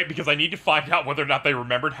be great because I need to find out whether or not they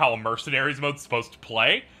remembered how a mercenaries mode's supposed to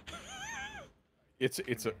play. It's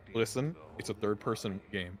a listen. It's a third-person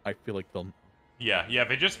game. I feel like they'll. Yeah. If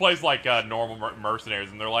it just plays like normal mercenaries,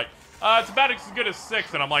 and they're like, it's about as good as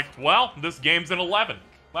 6, and I'm like, well, this game's an 11.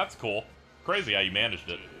 That's cool. Crazy how you managed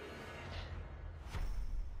it.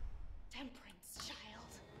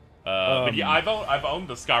 But yeah, I've owned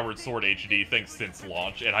the Skyward Sword HD thing since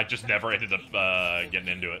launch, and I just never ended up getting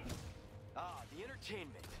into it.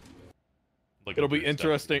 It'll be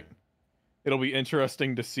interesting. It'll be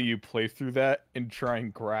interesting to see you play through that and try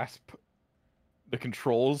and grasp the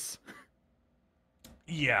controls.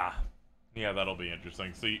 Yeah, that'll be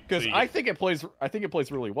interesting. So because I think it plays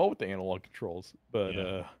really well with the analog controls, but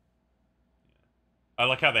I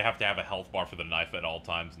like how they have to have a health bar for the knife at all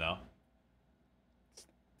times now.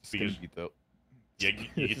 Because, yeah,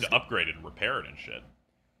 you get to upgrade it and repair it and shit.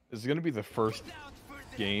 This is gonna be the first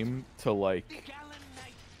game to like.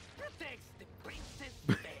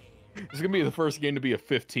 This is gonna be the first game to be a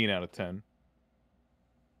 15 out of 10.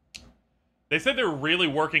 They said they're really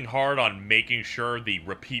working hard on making sure the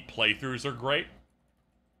repeat playthroughs are great.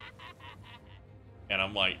 And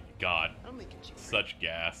I'm like, God, such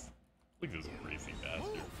gas. Look at this greasy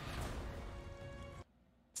bastard.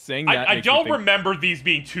 Saying that I don't remember these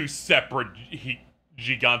being 2 separate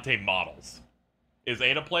Gigante models. Is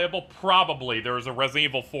Ada playable? Probably. There was a Resident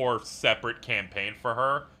Evil 4 separate campaign for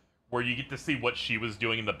her, where you get to see what she was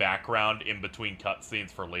doing in the background in between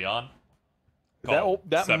cutscenes for Leon. That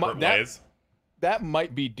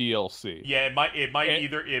might be DLC. Yeah, it might be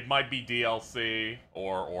DLC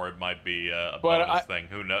or it might be a bonus thing.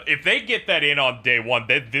 Who knows? If they get that in on day 1,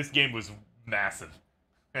 this game was massive,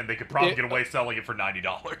 and they could probably get away selling it for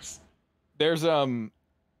 $90. There's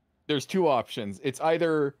 2 options. It's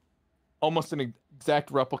either almost an exact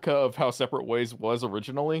replica of how Separate Ways was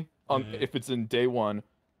originally, if it's in day 1,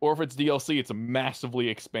 or if it's DLC, it's massively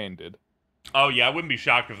expanded. Oh yeah, I wouldn't be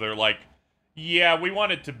shocked if they're like, yeah, we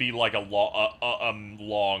want it to be like a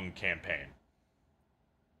long campaign.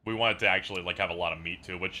 We want it to actually like have a lot of meat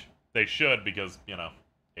to it, which they should, because, you know,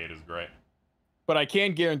 Ada's great. But I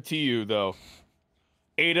can guarantee you, though,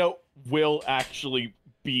 Ada will actually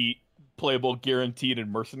be playable, guaranteed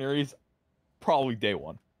in Mercenaries, probably day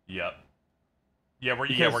 1. Yep. Yeah, we're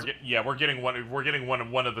getting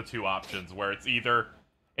one of the 2 options where it's either,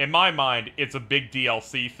 in my mind, it's a big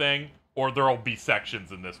DLC thing, or there'll be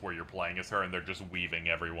sections in this where you're playing as her and they're just weaving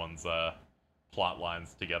everyone's plot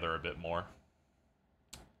lines together a bit more.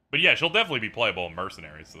 But yeah, she'll definitely be playable in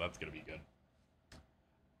Mercenaries, so that's gonna be good.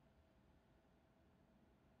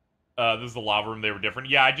 This is the lava room. They were different.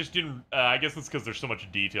 Yeah, I just didn't. I guess it's because there's so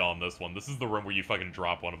much detail on this one. This is the room where you fucking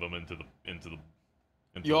drop one of them into the.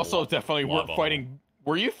 You also definitely weren't fighting.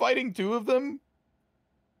 Were you fighting 2 of them?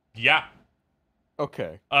 Yeah.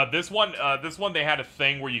 Okay. This one they had a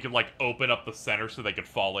thing where you could like open up the center so they could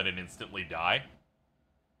fall in and instantly die.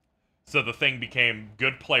 So the thing became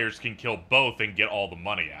good players can kill both and get all the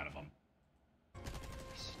money out of them.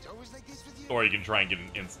 Or you can try and get an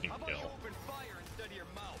instant kill.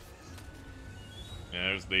 Yeah,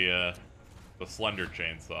 there's the slender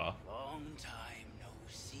chainsaw. Long time no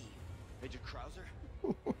see. Major Krauser?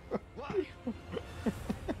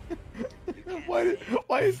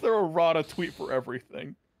 Why is there a Rada tweet for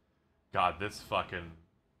everything? God, this fucking.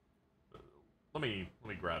 Let me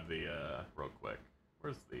grab the real quick.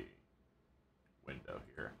 Where's the window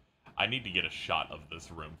here? I need to get a shot of this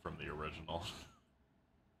room from the original.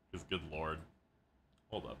 Because good lord.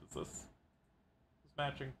 Hold up, is this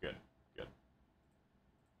matching? Good.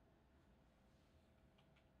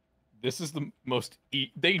 This is the most.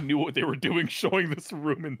 They knew what they were doing showing this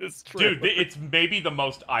room in this trailer. Dude, it's maybe the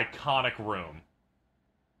most iconic room.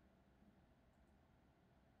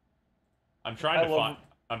 I'm trying to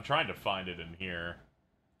find it in here.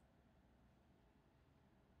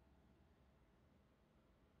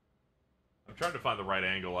 I'm trying to find the right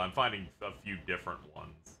angle. I'm finding a few different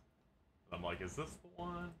ones. I'm like, is this the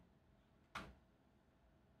one?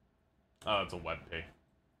 Oh, it's a web page.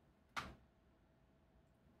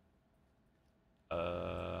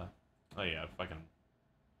 Oh yeah, fucking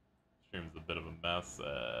stream's a bit of a mess.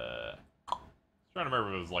 Trying to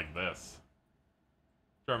remember if it was like this.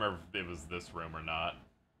 Trying to remember if it was this room or not.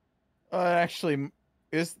 Actually,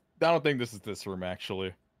 I don't think this is this room,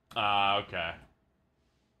 actually. Okay.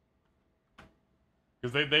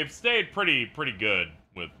 Because they've stayed pretty good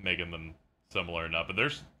with making them similar enough, but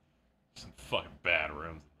there's some fucking bad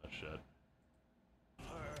rooms in this shit.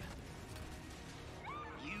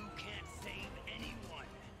 You can't save anyone.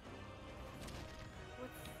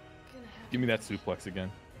 Give me that suplex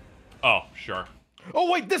again. Oh, sure.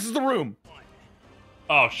 Oh wait, this is the room.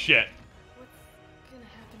 Oh shit.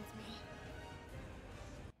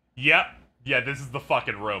 Yep. Yeah, this is the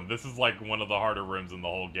fucking room. This is like one of the harder rooms in the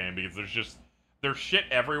whole game because there's shit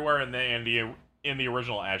everywhere, and in the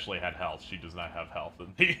original Ashley had health. She does not have health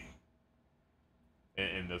in the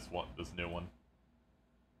in this new one.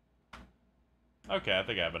 Okay, I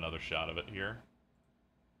think I have another shot of it here.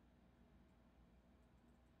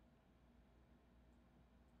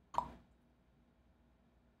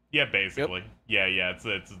 Yeah, basically. Yep. Yeah.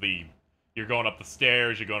 It's the you're going up the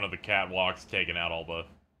stairs, you're going to the catwalks, taking out all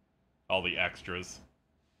the extras.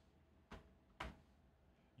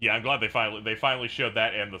 Yeah, I'm glad they finally showed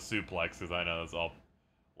that and the suplex, because I know that's all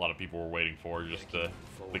a lot of people were waiting for, just the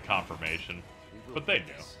confirmation. But they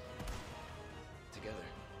knew. Together.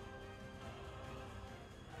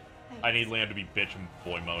 I need Liam to be bitch and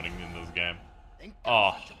boy moaning in this game.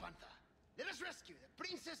 Oh. Let us rescue the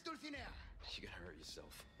Princess Dulcinea. You gotta hurt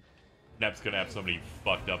yourself. Nep's gonna have so many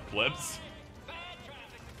fucked up clips.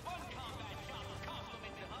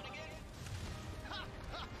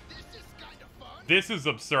 This is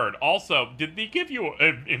absurd. Also, did they give you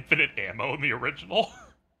infinite ammo in the original?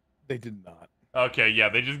 They did not. Okay, yeah,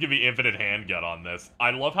 they just give you infinite handgun on this.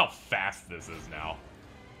 I love how fast this is now.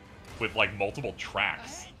 With, like, multiple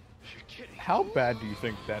tracks. How bad do you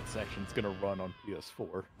think that section's gonna run on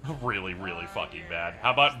PS4? Really, really fucking bad.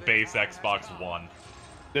 How about base Xbox One?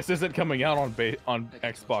 This isn't coming out on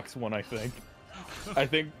Xbox One, I think. I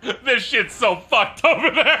think... This shit's so fucked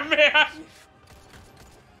over there, man!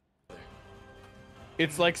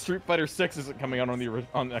 It's like Street Fighter 6 isn't coming out on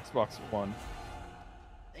Xbox One.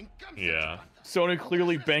 Yeah. Sony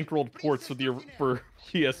clearly bankrolled ports for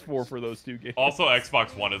PS4 for those two games. Also,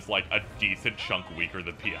 Xbox One is like a decent chunk weaker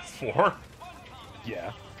than PS4.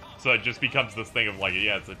 Yeah. So it just becomes this thing of like,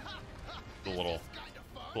 yeah, it's a little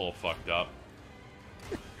fucked up.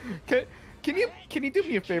 Can you do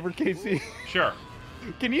me a favor, Casey? Sure.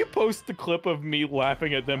 Can you post the clip of me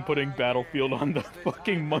laughing at them putting Battlefield on the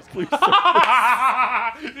fucking monthly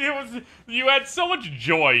service? You had so much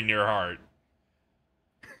joy in your heart.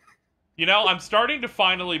 You know, I'm starting to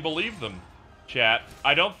finally believe them, chat.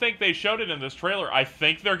 I don't think they showed it in this trailer. I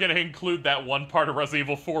think they're gonna include that one part of Resident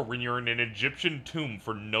Evil 4 when you're in an Egyptian tomb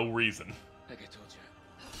for no reason. Like I told you.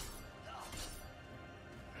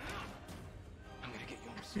 I'm gonna get you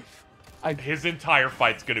home safe. His entire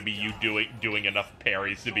fight's gonna be you doing enough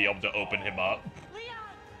parries to be able to open him up.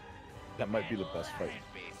 That might be the best fight.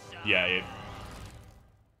 Yeah,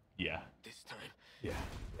 yeah. This time. Yeah.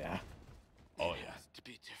 Oh yeah. To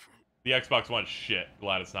be different. The Xbox One, shit.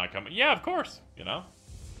 Glad it's not coming. Yeah, of course. You know,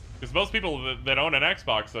 because most people that own an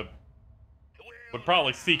Xbox would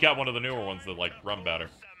probably seek out one of the newer ones that like run better.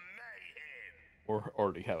 Or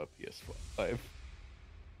already have a PS5.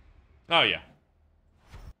 Oh yeah.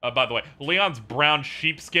 By the way, Leon's brown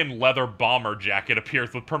sheepskin leather bomber jacket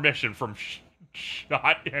appears with permission from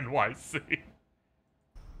Shot NYC.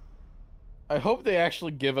 I hope they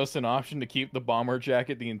actually give us an option to keep the bomber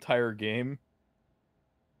jacket the entire game.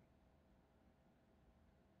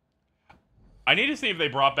 I need to see if they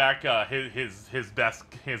brought back his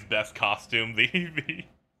best costume, the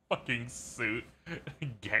fucking suit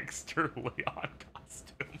gangster Leon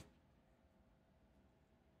costume.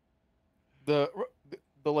 The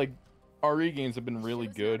like RE games have been really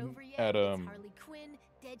good at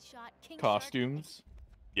costumes.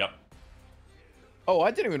 Yep. Oh,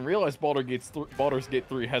 I didn't even realize Baldur's Gate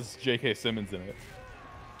 3 has J.K. Simmons in it.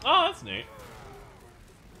 Oh, that's neat.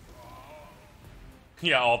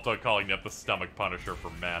 Yeah, Alta calling it the stomach punisher for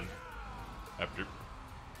men. After,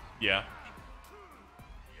 yeah.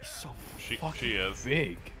 So she is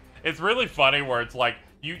big. It's really funny where it's like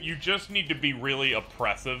you just need to be really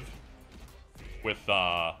oppressive with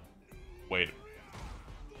wait. I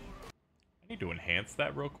need to enhance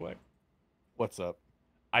that real quick. What's up?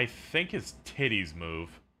 I think his titties move.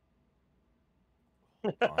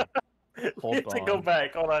 Hold have to go on.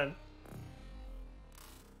 back. Hold on.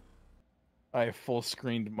 I have full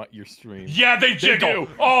screened your stream. Yeah, they jiggle.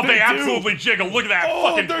 do. Oh, they do. absolutely jiggle. Look at that Oh,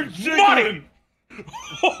 fucking they're money. jiggling.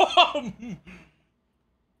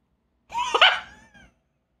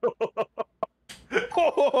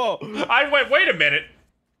 Wait a minute.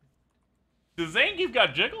 Does Zangief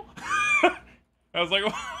got jiggle? I was like,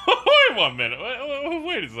 wait 1 minute.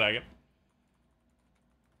 Wait a second.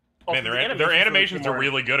 Man, their animations are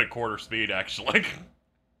really good at quarter speed, actually.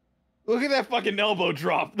 Look at that fucking elbow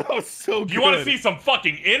drop. That was so good. You want to see some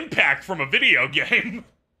fucking impact from a video game?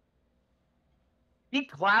 He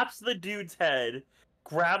claps the dude's head,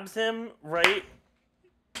 grabs him, right?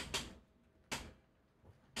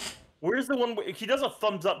 Where's the one he does a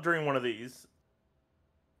thumbs up during one of these?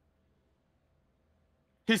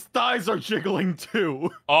 His thighs are jiggling too.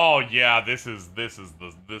 Oh yeah, this is the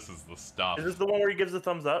stuff. Is this the one where he gives a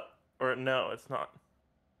thumbs up? Or no, it's not.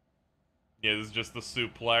 Yeah, this is just the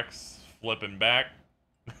suplex, flipping back.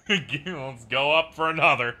 Let's go up for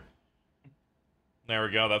another. There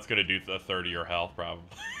we go. That's gonna do a third of your health, probably.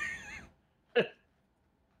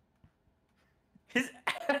 His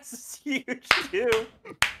ass is huge too.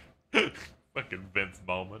 Fucking Vince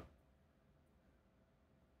moment.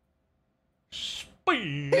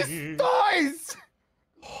 His thighs!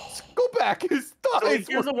 Go back, his thighs!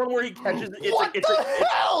 So here's the one where he catches it. What the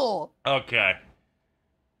hell? Okay.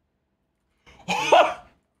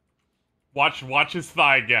 Watch his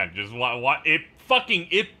thigh again. Just what it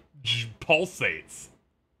pulsates.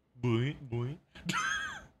 Boing, boing.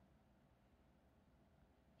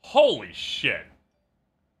 Holy shit.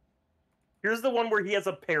 Here's the one where he has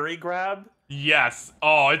a parry grab. Yes.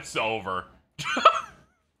 Oh, it's over.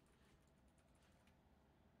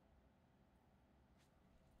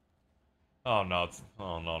 Oh no,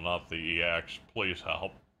 not the EX. Please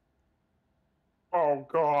help. Oh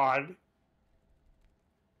god.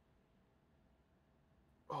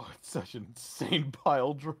 Oh, it's such an insane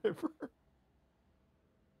pile driver.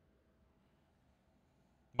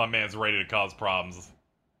 My man's ready to cause problems.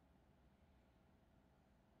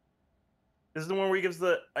 This is the one where he gives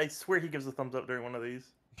the I swear he gives a thumbs up during one of these.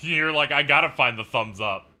 You're like, I gotta find the thumbs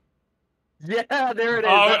up. Yeah, there it is.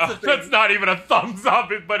 Oh, that's not even a thumbs up,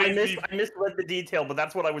 but I misread the detail, but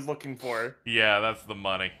that's what I was looking for. Yeah, that's the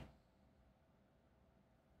money.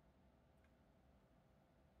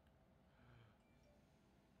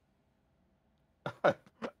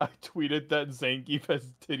 I tweeted that Zangief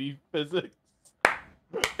has titty physics,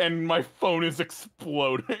 and my phone is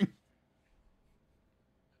exploding.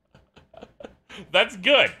 That's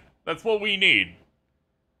good. That's what we need.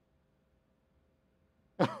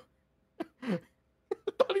 I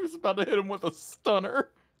thought he was about to hit him with a stunner.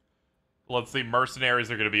 Let's see. Mercenaries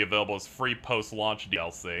are going to be available as free post-launch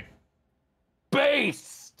DLC.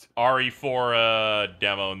 Based! RE4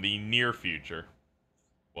 demo in the near future.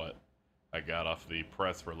 What? I got off the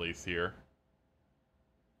press release here.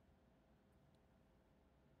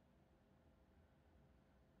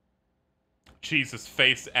 Cheese is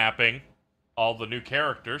face apping all the new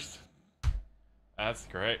characters. That's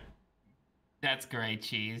great. That's great,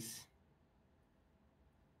 Cheese.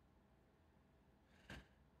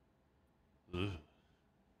 Ugh.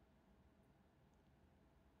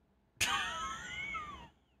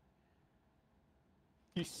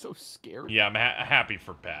 He's so scared. Yeah, I'm happy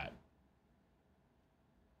for Pat.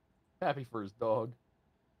 Happy for his dog.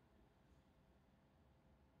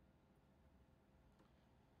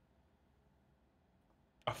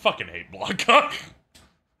 I fucking hate Blanca.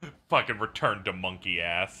 Fucking return to monkey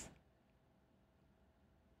ass.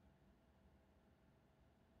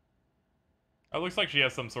 It looks like she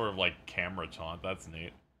has some sort of, like, camera taunt. That's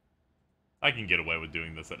neat. I can get away with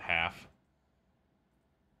doing this at half.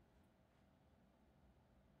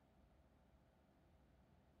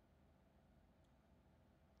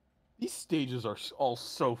 These stages are all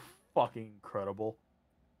so fucking incredible.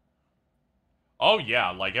 Oh, yeah.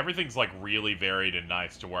 Like, everything's, like, really varied and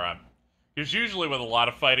nice to where I'm... Because usually with a lot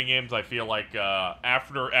of fighting games, I feel like,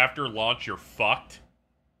 after launch, you're fucked.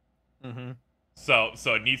 Mm-hmm. So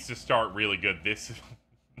it needs to start really good. This...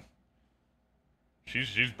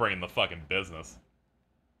 she's bringing the fucking business.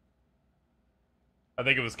 I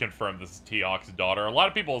think it was confirmed this is T-Hawk's daughter. A lot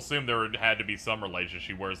of people assumed there had to be some relation.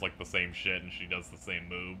 She wears, like, the same shit and she does the same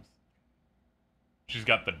moves. She's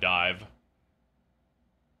got the dive.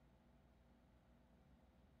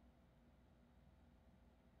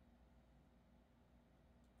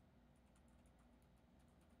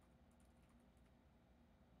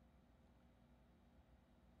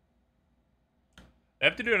 They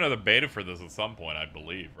have to do another beta for this at some point, I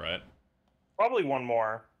believe, right? Probably one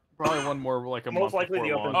more. Probably one more like a Most month likely before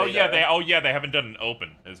the open launch. beta. They haven't done an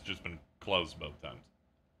open. It's just been closed both times.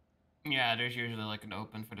 Yeah, there's usually like an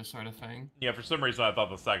open for this sort of thing. Yeah, for some reason I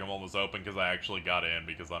thought the second one was open because I actually got in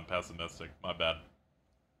because I'm pessimistic. My bad.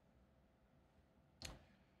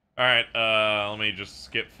 All right, let me just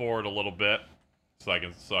skip forward a little bit so I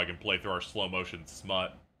can play through our slow motion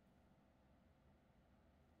smut.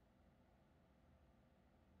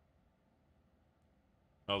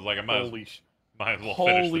 I was like, I might as well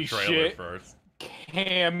finish the trailer first.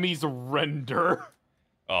 Cammy's render.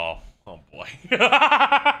 Oh boy.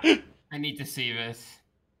 I need to see this.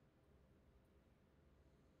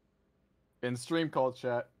 In stream call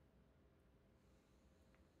chat.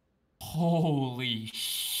 Holy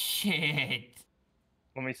shit.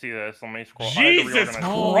 Let me see this. Let me scroll. Jesus Christ!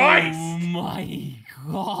 Oh my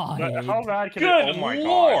god. How bad can Good it? Oh my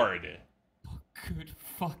lord. God. Good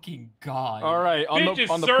fucking god. All right, on Bitch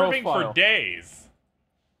the is serving profile. for days.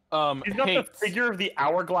 He's got the figure of the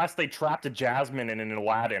hourglass they trapped a Jasmine in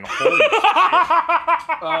Aladdin. Holy shit.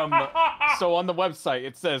 So on the website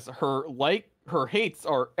it says her hates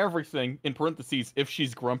are everything in parentheses if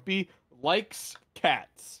she's grumpy, likes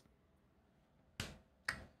cats.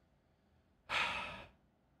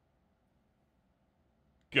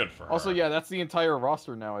 Good for her. Also, yeah, that's the entire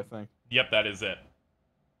roster now, I think. Yep, that is it.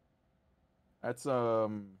 That's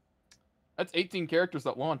 18 characters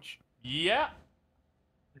at launch. Yeah.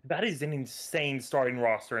 That is an insane starting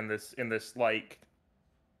roster in this like.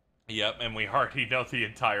 Yep, and we already know the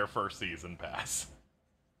entire first season pass.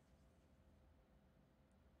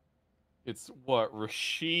 It's what,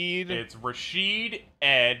 Rashid? It's Rashid,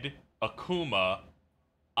 Ed, Akuma,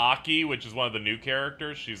 Aki, which is one of the new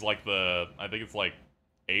characters. She's like I think it's like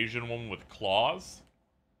Asian woman with claws.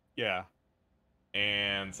 Yeah.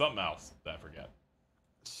 And something else that I forget.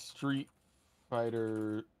 Street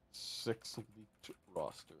Fighter 6 leaked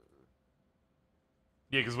roster.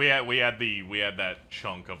 Yeah, because we had that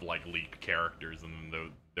chunk of like leaked characters, and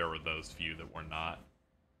then there were those few that were not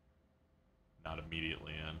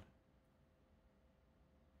immediately in.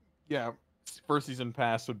 Yeah, first season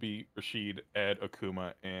pass would be Rashid, Ed,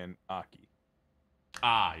 Akuma, and Aki.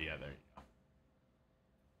 Ah, yeah, there you go.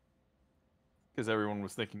 Because everyone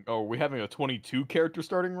was thinking, oh, are we having a 22 character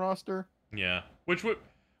starting roster? Yeah, which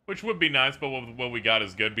would be nice, but what we got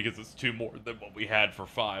is good because it's 2 more than what we had for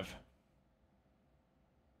 5.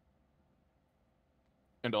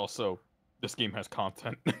 And also, this game has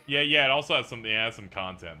content. Yeah, it also has some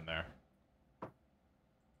content in there.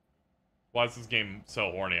 Why is this game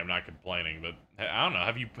so horny? I'm not complaining, but I don't know.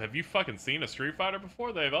 Have you fucking seen a Street Fighter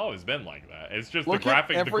before? They've always been like that. It's just the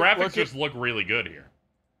graphics just look really good here.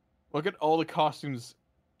 Look at all the costumes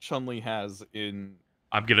Chun-Li has in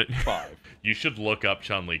I'm gonna 5. You should look up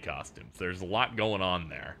Chun-Li costumes. There's a lot going on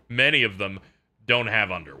there. Many of them don't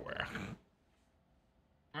have underwear.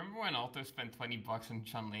 Remember when Alto spent $20 on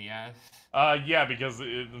Chun-Li ass? Yeah, because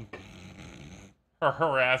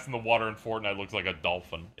her ass in the water in Fortnite looks like a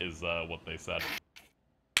dolphin, is what they said.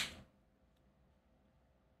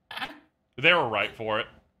 They were right for it.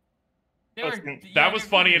 That was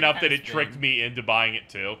funny enough that it tricked me into buying it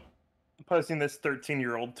too. Posting this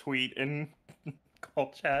 13-year-old tweet in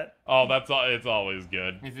call chat. Oh, it's always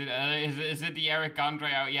good. Is it the Eric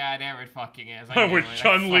Andre out? Yeah, there it fucking is. I wish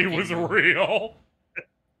Chun-Li was real.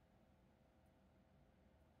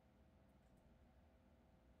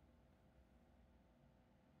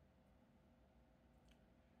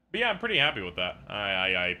 But yeah, I'm pretty happy with that.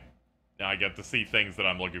 I get to see things that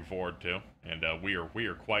I'm looking forward to, and we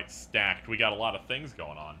are quite stacked. We got a lot of things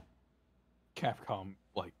going on. Capcom,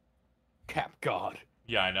 like, Cap God.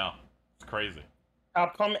 Yeah, I know. It's crazy.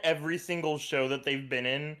 Capcom, every single show that they've been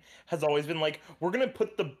in has always been like, we're gonna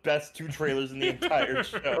put the best 2 trailers in the entire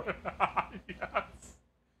show. Yes.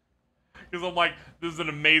 Because I'm like, this is an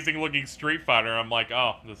amazing looking Street Fighter. I'm like,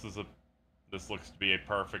 oh, this looks to be a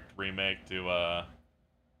perfect remake to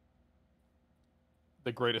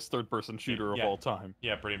The greatest third-person shooter of all time.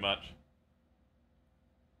 Yeah, pretty much.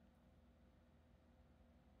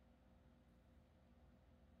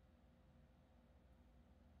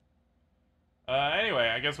 Anyway,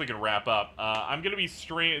 I guess we can wrap up. I'm gonna be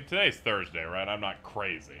streaming. Today's Thursday, right? I'm not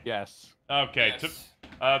crazy. Yes. Okay. Yes.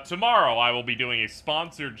 Tomorrow I will be doing a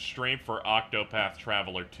sponsored stream for Octopath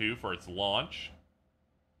Traveler 2 for its launch.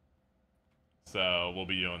 So we'll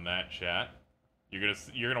be doing that, chat.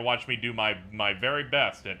 You're gonna watch me do my very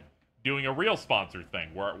best at doing a real sponsor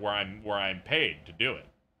thing where I'm paid to do it.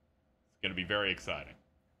 It's gonna be very exciting.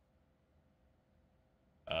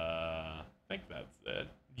 I think that's it.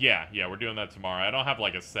 Yeah, we're doing that tomorrow. I don't have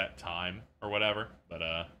like a set time or whatever, but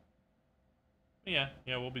yeah,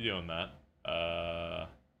 we'll be doing that.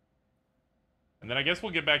 And then I guess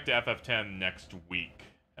we'll get back to FF10 next week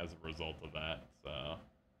as a result of that. So,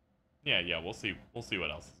 yeah, we'll see what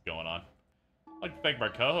else is going on. I'd like to thank my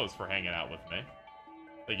co-hosts for hanging out with me.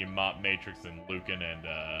 Thank you, Mop Matrix and Lucan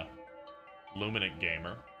and Luminant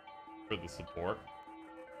Gamer for the support.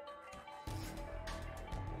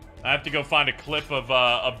 I have to go find a clip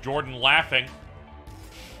of Jordan laughing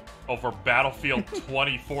over Battlefield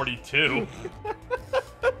 2042.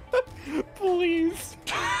 Please.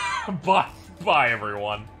 Bye,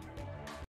 everyone.